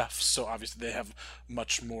chefs, so obviously they have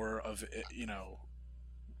much more of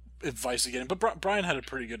advice to get in. But Brian had a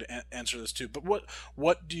pretty good answer to this too. But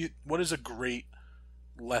what is a great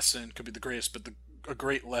lesson? Could be the greatest, but a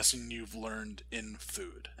great lesson you've learned in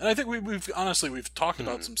food. And I think we've talked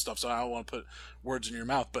about some stuff, so I don't want to put words in your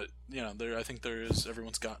mouth. But I think there is.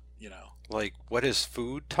 Everyone's got Like, what has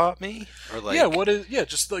food taught me? Or like,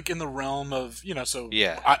 just like in the realm of so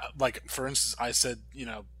Yeah. like for instance I said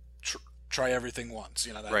try everything once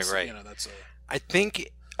that's, Right. That's I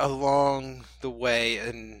think along the way,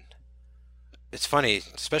 and it's funny,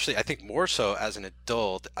 especially I think more so as an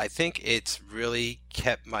adult, I think it's really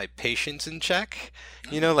kept my patience in check.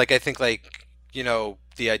 Like, I think, like,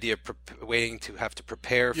 the idea of waiting to have to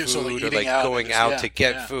prepare Yeah, food, so, like, or eating like out going and out just- to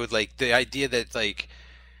get yeah. food, like the idea that, like,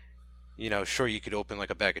 sure, you could open like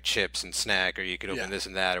a bag of chips and snack, or you could open this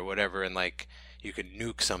and that or whatever, and like you could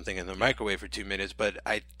nuke something in the microwave for 2 minutes. But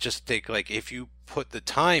I just think, like, if you put the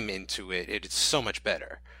time into it, it's so much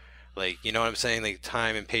better. Like, you know what I'm saying? Like,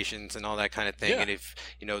 time and patience and all that kind of thing. Yeah. And if,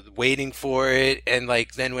 waiting for it, and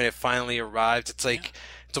like then when it finally arrives, it's like,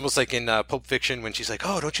 it's almost like in Pulp Fiction when she's like,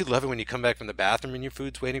 oh, don't you love it when you come back from the bathroom and your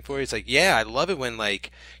food's waiting for you? It's like, yeah, I love it when, like,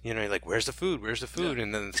 you're like, where's the food? Where's the food? Yeah.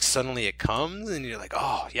 And then suddenly it comes and you're like,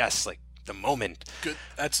 oh, yes, like the moment. good.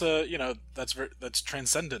 That's that's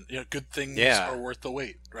transcendent. Good things Yeah. are worth the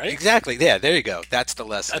wait, right? Exactly. Yeah, there you go. That's the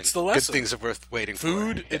lesson. That's the lesson. Good things are worth waiting for.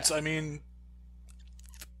 Food. Yeah. It's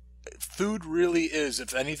food really is,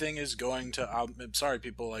 if anything is going to, I'm sorry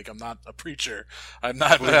people, like, I'm not a preacher, I'm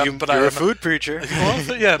not, Well, but you're I'm a food preacher.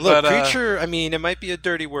 Well, yeah, Look, but, preacher, I mean, it might be a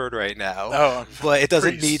dirty word right now, Oh, but it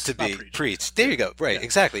doesn't priest, need to not be. preacher. Preach. There you go. Right, Yeah.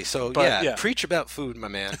 exactly. So, But, yeah. preach about food, my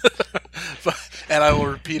man. And I will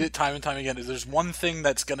repeat it time and time again. Is there's one thing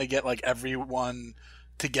that's gonna get like everyone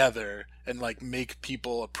together and like make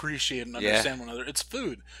people appreciate and understand one another. It's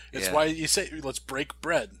food. It's Yeah. why you say let's break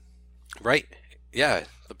bread. Right. Yeah,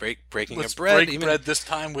 the breaking Let's of bread. break even bread this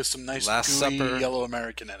time with some nice Last gooey Supper. yellow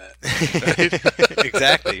American in it.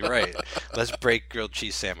 Exactly, right. Let's break grilled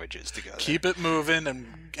cheese sandwiches together. Keep it moving,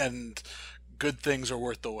 and good things are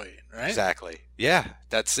worth the wait, right? Exactly. Yeah,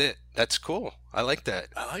 that's it. That's cool. I like that.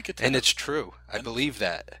 I like it, And too. it's true. I believe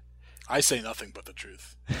that. I say nothing but the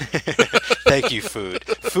truth. Thank you, food.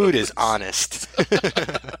 Food is honest.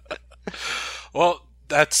 Well,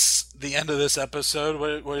 that's the end of this episode.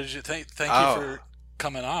 What did you think? Thank Oh. you for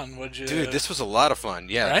coming on. What did you? Dude, this was a lot of fun.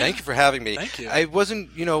 Yeah, Right? thank you for having me. Thank you. I wasn't,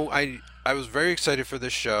 I was very excited for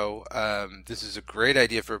this show. This is a great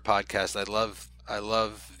idea for a podcast. I love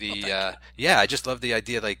the I just love the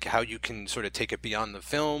idea, like how you can sort of take it beyond the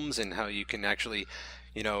films and how you can actually,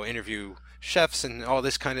 interview chefs and all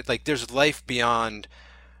this kind of, like, there's life beyond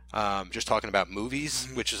just talking about movies,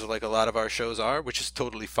 which is like a lot of our shows are, which is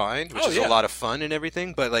totally fine, which is a lot of fun and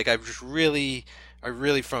everything. But like, I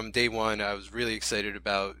really from day one, I was really excited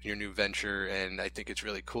about your new venture, and I think it's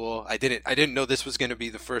really cool. I didn't know this was going to be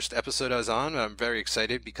the first episode I was on, but I'm very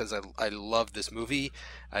excited because I love this movie.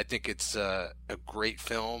 I think it's a great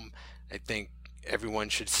film. I think everyone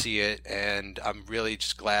should see it, and I'm really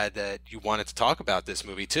just glad that you wanted to talk about this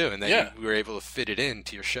movie too, and that you were able to fit it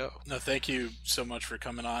into your show. No, thank you so much for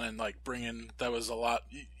coming on and like bringing. That was a lot.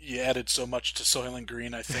 You added so much to Soylent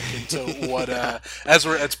Green, I think, into what.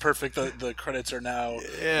 It's perfect. The credits are now.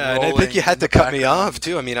 Yeah, and I think you had to cut me off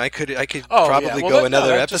too. I mean, I could probably go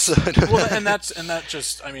another episode.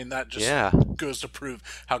 that just goes to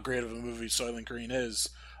prove how great of a movie Soylent Green is.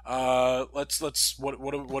 Let's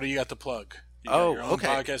what do you got to plug? You got your own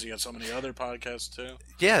podcast. You got so many other podcasts too.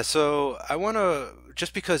 Yeah, so I want to,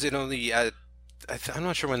 just because it only, I'm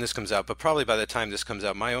not sure when this comes out, but probably by the time this comes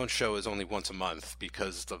out, my own show is only once a month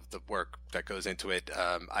because of the work that goes into it,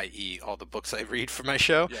 i.e. all the books I read for my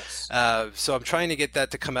show. Yes. So I'm trying to get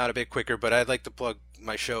that to come out a bit quicker, but I'd like to plug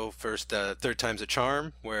my show first, Third Time's a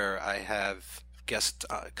Charm, where I have guests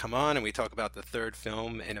come on and we talk about the third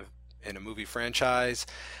film in a movie franchise.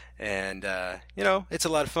 And, it's a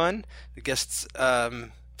lot of fun. The guests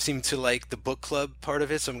seem to like the book club part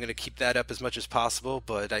of it, so I'm going to keep that up as much as possible.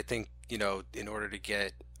 But I think, in order to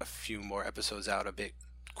get a few more episodes out a bit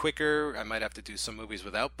quicker, I might have to do some movies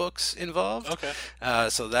without books involved. Okay.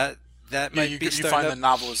 So that might be you starting find the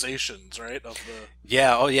novelizations, right? Of the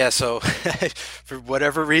Yeah, oh yeah. So for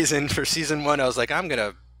whatever reason, for season 1, I was like, I've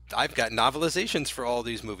got novelizations for all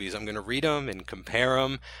these movies. I'm going to read them and compare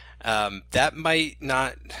them. That might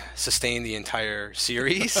not sustain the entire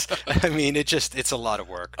series. I mean, it's a lot of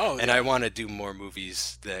work. Oh, yeah. And I want to do more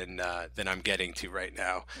movies than I'm getting to right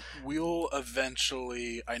now. We'll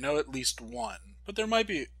eventually. I know at least one, but there might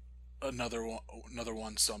be another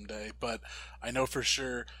one someday. But I know for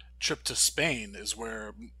sure. Trip to Spain is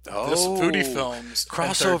where this foodie films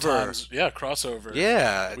crossover. Crossover.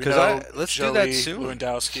 Yeah, because let's do that soon.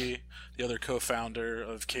 Lewandowski, the other co-founder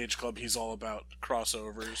of Cage Club, he's all about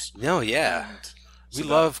crossovers. No, yeah. We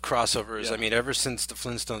love crossovers. Yeah. I mean, ever since the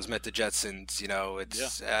Flintstones met the Jetsons,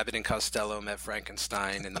 it's Abbott and Costello met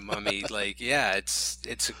Frankenstein and the Mummy.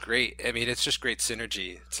 It's a great. I mean, it's just great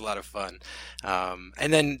synergy. It's a lot of fun.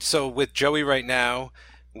 And then so with Joey right now,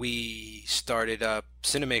 we started up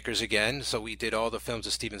Cinemakers again. So we did all the films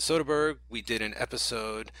of Steven Soderbergh. We did an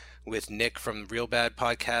episode with Nick from Real Bad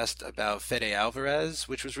Podcast about Fede Alvarez,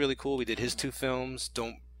 which was really cool. We did his 2 films,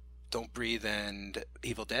 Don't Breathe and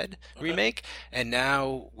Evil Dead remake. And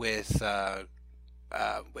now with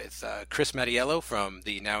Chris Mattiello from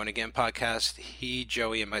the Now and Again podcast,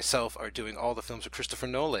 Joey, and myself are doing all the films of Christopher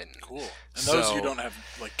Nolan. Cool. And those you don't have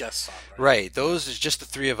like guests on, right? Right. Those is just the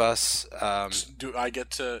 3 of us. Do I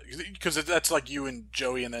get to? Because that's like you and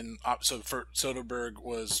Joey, and then so for Soderbergh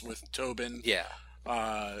was with Tobin. Yeah.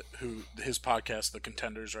 Who his podcast, The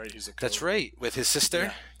Contenders, right? He's That's right, with his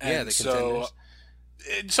sister. Yeah, The Contenders.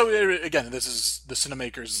 So again, this is the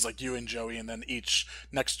Cinemakers is like you and Joey, and then each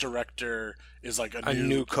next director is like a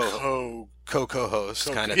new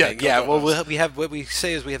co-host kind of thing. Yeah, well, we have what we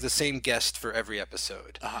say is we have the same guest for every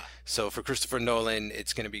episode. So for Christopher Nolan,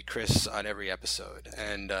 it's going to be Chris on every episode,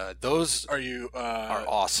 and those are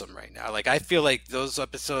awesome right now. Like I feel like those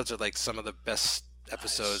episodes are like some of the best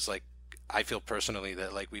episodes. Nice. Like I feel personally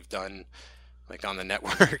that like we've done like on the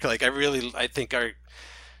network. Like I think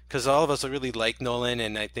because all of us really like Nolan,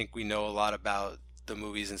 and I think we know a lot about the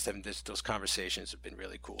movies and stuff. Those conversations have been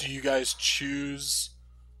really cool. Do you guys choose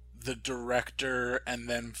the director and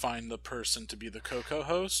then find the person to be the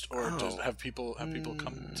co-host, or have people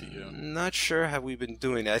come to you? Not sure how we've been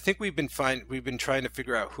doing it. I think we've been trying to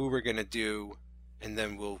figure out who we're gonna do, and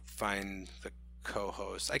then we'll find the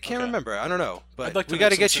co-host. I can't remember. I don't know, but I'd like to we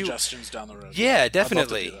got to get suggestions down the road. Yeah, I'd love to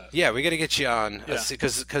definitely. do that. Yeah, we got to get you on Yeah.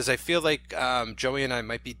 because I feel like Joey and I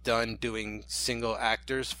might be done doing single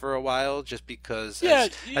actors for a while, just because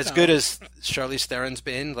as good as Charlize Theron's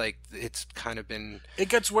been, like it's kind of been. It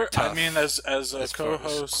gets weird. I tough mean, as a far as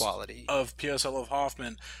co-host quality of PSL of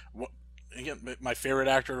Hoffman, again, my favorite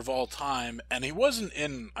actor of all time, and he wasn't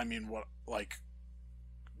in. I mean, like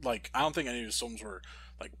I don't think any of his films were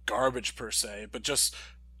like garbage per se, but just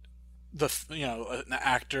an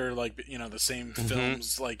actor, like the same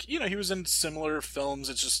films, like he was in similar films.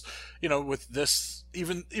 It's just with this,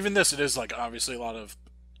 even this, it is like obviously a lot of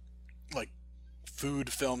like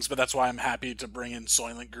food films, but that's why I'm happy to bring in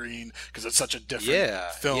Soylent Green, because it's such a different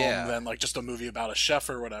film than like just a movie about a chef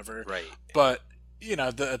or whatever. Right. But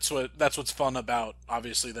that's what's fun about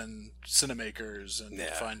obviously then Cinemakers and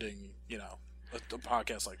finding a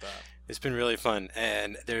podcast like that. It's been really fun,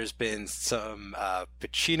 and there's been some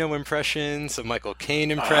Pacino impressions, some Michael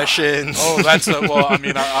Caine impressions.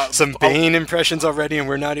 Some Bane impressions already, and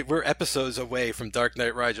we're episodes away from Dark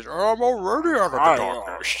Knight Rises. Oh, I'm already out of the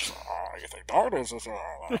darkness. You think darkness is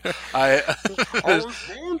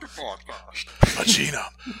Pacino.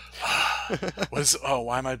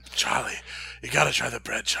 Why am I Charlie? You gotta try the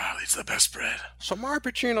bread, Charlie. It's the best bread. So my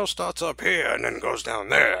Pacino starts up here and then goes down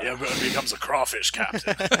there. Yeah, but it becomes a crawfish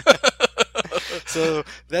captain. So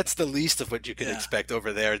that's the least of what you can expect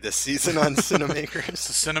over there this season on Cinemakers.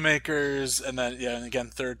 The Cinemakers, and then and again,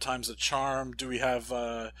 third time's a charm. Do we have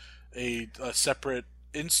a separate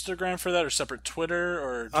Instagram for that, or separate Twitter,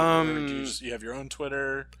 or do you have your own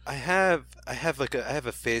Twitter? I have a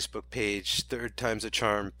Facebook page, Third Time's a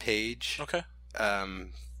Charm page. Okay.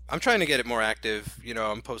 I'm trying to get it more active.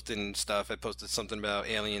 I'm posting stuff. I posted something about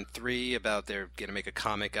Alien 3, about they're going to make a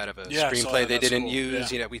comic out of a screenplay they didn't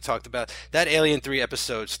use. Yeah. We talked about that. Alien 3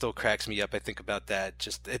 episode still cracks me up. I think about that.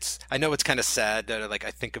 I know it's kind of sad that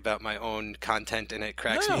I think about my own content and it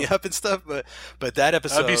cracks me up and stuff, but that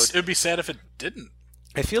episode... It would be sad if it didn't.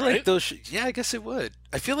 I feel like those... I guess it would.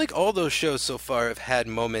 I feel like all those shows so far have had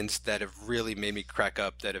moments that have really made me crack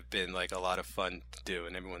up, that have been like a lot of fun to do,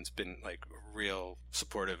 and everyone's been like real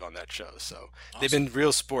supportive on that show. So they've been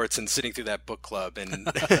real sports and sitting through that book club,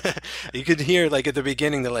 and you could hear like at the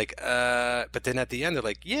beginning they're like, but then at the end they're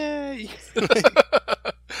like, yay.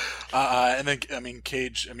 And then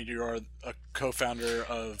Cage. You are a co-founder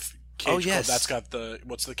of Cage Club. That's got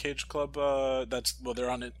what's the Cage Club? They're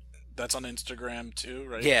on it. That's on Instagram too,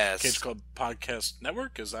 right? Yes. Cage Club Podcast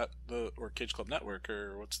Network, is that or Cage Club Network,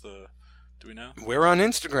 or what's the? Do we know? We're on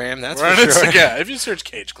Instagram. That's for sure. Yeah, if you search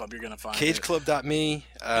Cage Club, you're gonna find CageClub.me,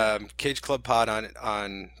 Cage Club Pod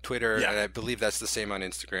on Twitter, and I believe that's the same on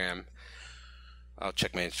Instagram. I'll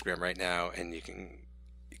check my Instagram right now, and you can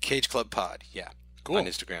Cage Club Pod, cool, on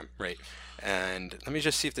Instagram, right? And let me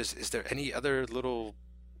just see if is there any other little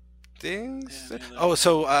things?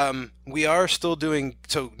 We are still doing.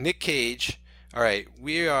 So Nick Cage. All right,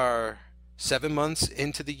 we are 7 months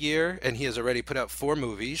into the year, and he has already put out 4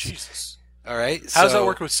 movies. Jesus. All right. How does that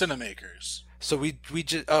work with Cinemakers? So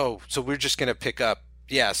we're just gonna pick up.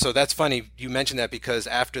 Yeah, so that's funny you mentioned that, because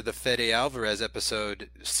after the Fede Alvarez episode,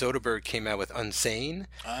 Soderbergh came out with Unsane.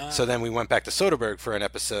 So then we went back to Soderbergh for an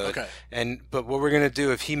episode. Okay. But what we're going to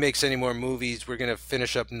do, if he makes any more movies, we're going to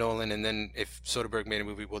finish up Nolan, and then if Soderbergh made a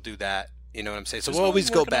movie, we'll do that. You know what I'm saying? So we'll always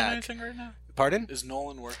go back. On anything right now? Pardon? Is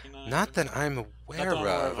Nolan working on it? Not that I'm aware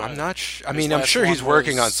of. I'm not sure. I His mean, I'm last sure he's one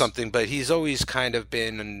working on was- something, but he's always kind of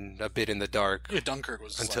been a bit in the dark. Yeah, Dunkirk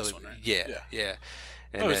was his last one, right? Yeah.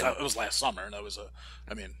 And it was last summer, and that was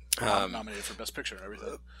nominated for Best Picture and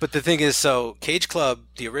everything. But the thing is, so Cage Club,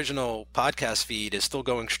 the original podcast feed, is still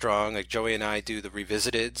going strong. Like Joey and I do the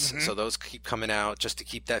Revisiteds, so those keep coming out just to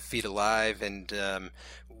keep that feed alive, and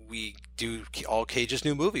we do all Cage's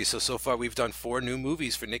new movies. So far we've done 4 new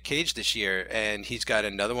movies for Nick Cage this year, and he's got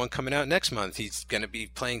another one coming out next month. He's going to be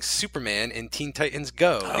playing Superman in Teen Titans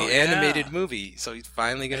Go, the animated movie. So he's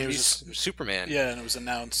finally going to be Superman. Yeah, and it was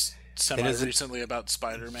announced recently about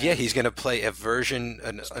Spider-Man. Yeah, he's going to play a version,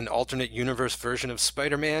 an alternate universe version of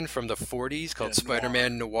Spider-Man from the 40s called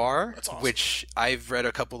Spider-Man Noir, That's awesome. which I've read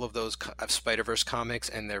a couple of those Spider-Verse comics,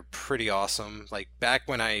 and they're pretty awesome. Like back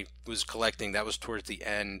when I was collecting, that was towards the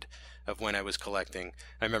end of when I was collecting.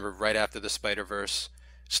 I remember right after the Spider-Verse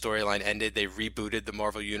storyline ended, they rebooted the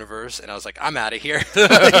Marvel Universe, and I was like, I'm out of here.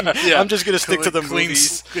 I'm just gonna stick to the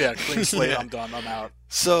movies. Clean slate. I'm done. I'm out.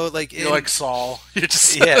 So like you're like Saul. You're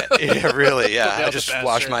just yeah, really. Yeah, I just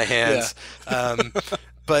wash my hands. Yeah.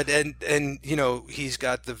 But and you know, he's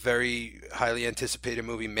got the very highly anticipated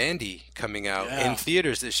movie Mandy coming out in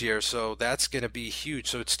theaters this year, so that's going to be huge.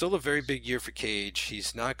 So it's still a very big year for Cage.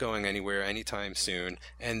 He's not going anywhere anytime soon.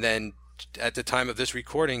 And then at the time of this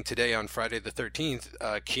recording today, on Friday the 13th,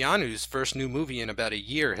 Keanu's first new movie in about a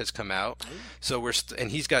year has come out. So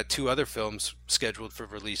and he's got 2 other films scheduled for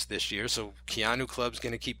release this year. So Keanu Club's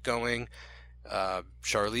going to keep going.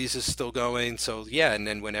 Charlize is still going. So yeah, and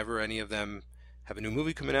then whenever any of them have a new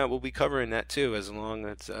movie coming out, we'll be covering that too, as long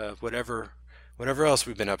as whatever else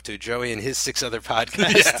we've been up to. Joey and his 6 other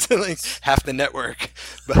podcasts, like half the network,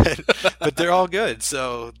 but they're all good.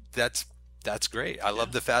 So that's great. I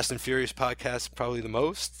love the Fast and Furious podcast probably the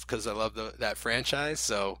most because I love that franchise.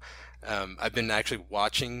 So I've been actually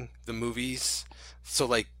watching the movies. So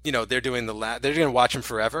like, you know, they're doing they're going to watch them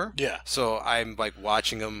forever. Yeah. So I'm like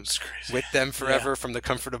watching them with them forever from the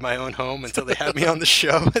comfort of my own home until they have me on the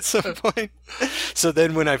show at some point. So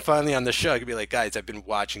then when I'm finally on the show, I can be like, guys, I've been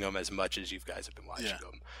watching them as much as you guys have been watching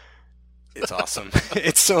them. It's awesome.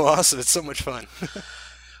 It's so awesome. It's so much fun.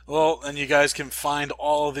 Well, and you guys can find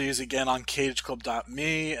all of these again on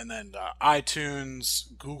cageclub.me, and then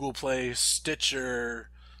iTunes, Google Play, Stitcher.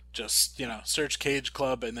 Just, you know, search Cage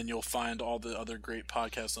Club, and then you'll find all the other great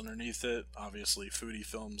podcasts underneath it. Obviously, Foodie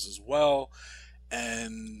Films as well.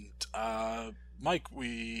 And, Mike,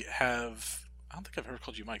 we have... I don't think I've ever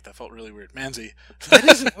called you Mike. That felt really weird. Manzi. That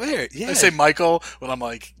isn't weird. Yeah. I say Michael when I'm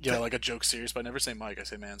like, you know, like a joke serious, but I never say Mike. I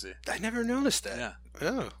say Manzi. I never noticed that. Yeah.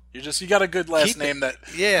 Oh. You got a good last name that...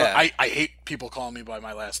 Yeah. I hate people calling me by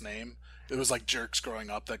my last name. It was like jerks growing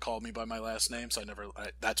up that called me by my last name, so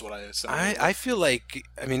that's what I said. I feel like,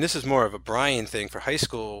 I mean, this is more of a Brian thing for high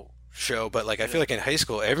school show, but like I feel like in high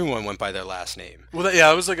school everyone went by their last name. Well,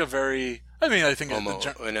 it was like a very, I mean, I think almost,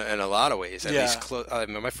 in a lot of ways, at least I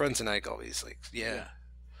mean, my friends and I always like,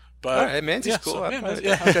 But all right, Manzi's cool. So,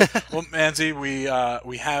 okay. Well, Manzi,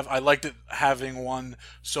 I liked it having one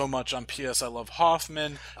so much on P.S. I Love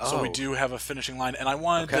Hoffman. So we do have a finishing line, and I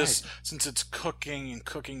wanted this since it's cooking, and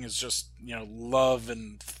cooking is just, you know, love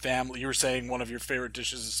and family. You were saying one of your favorite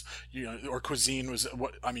dishes, you know, or cuisine was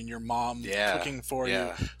your mom cooking for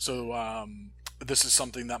you. So this is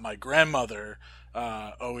something that my grandmother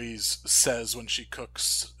always says when she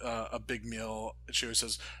cooks a big meal. She always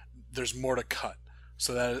says, "There's more to cut."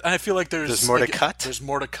 So that, and I feel like there's more to cut. There's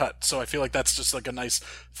more to cut. So I feel like that's just like a nice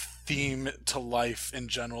theme to life in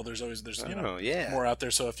general. There's more out there.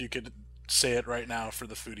 So if you could say it right now for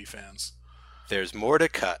the foodie fans, there's more to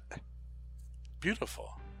cut.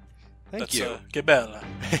 Beautiful. Thank you. Che bella.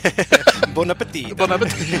 Buon appetito. Buon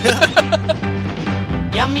appetito.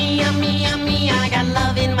 Yummy, yummy, yummy. I got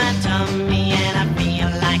love in my tummy.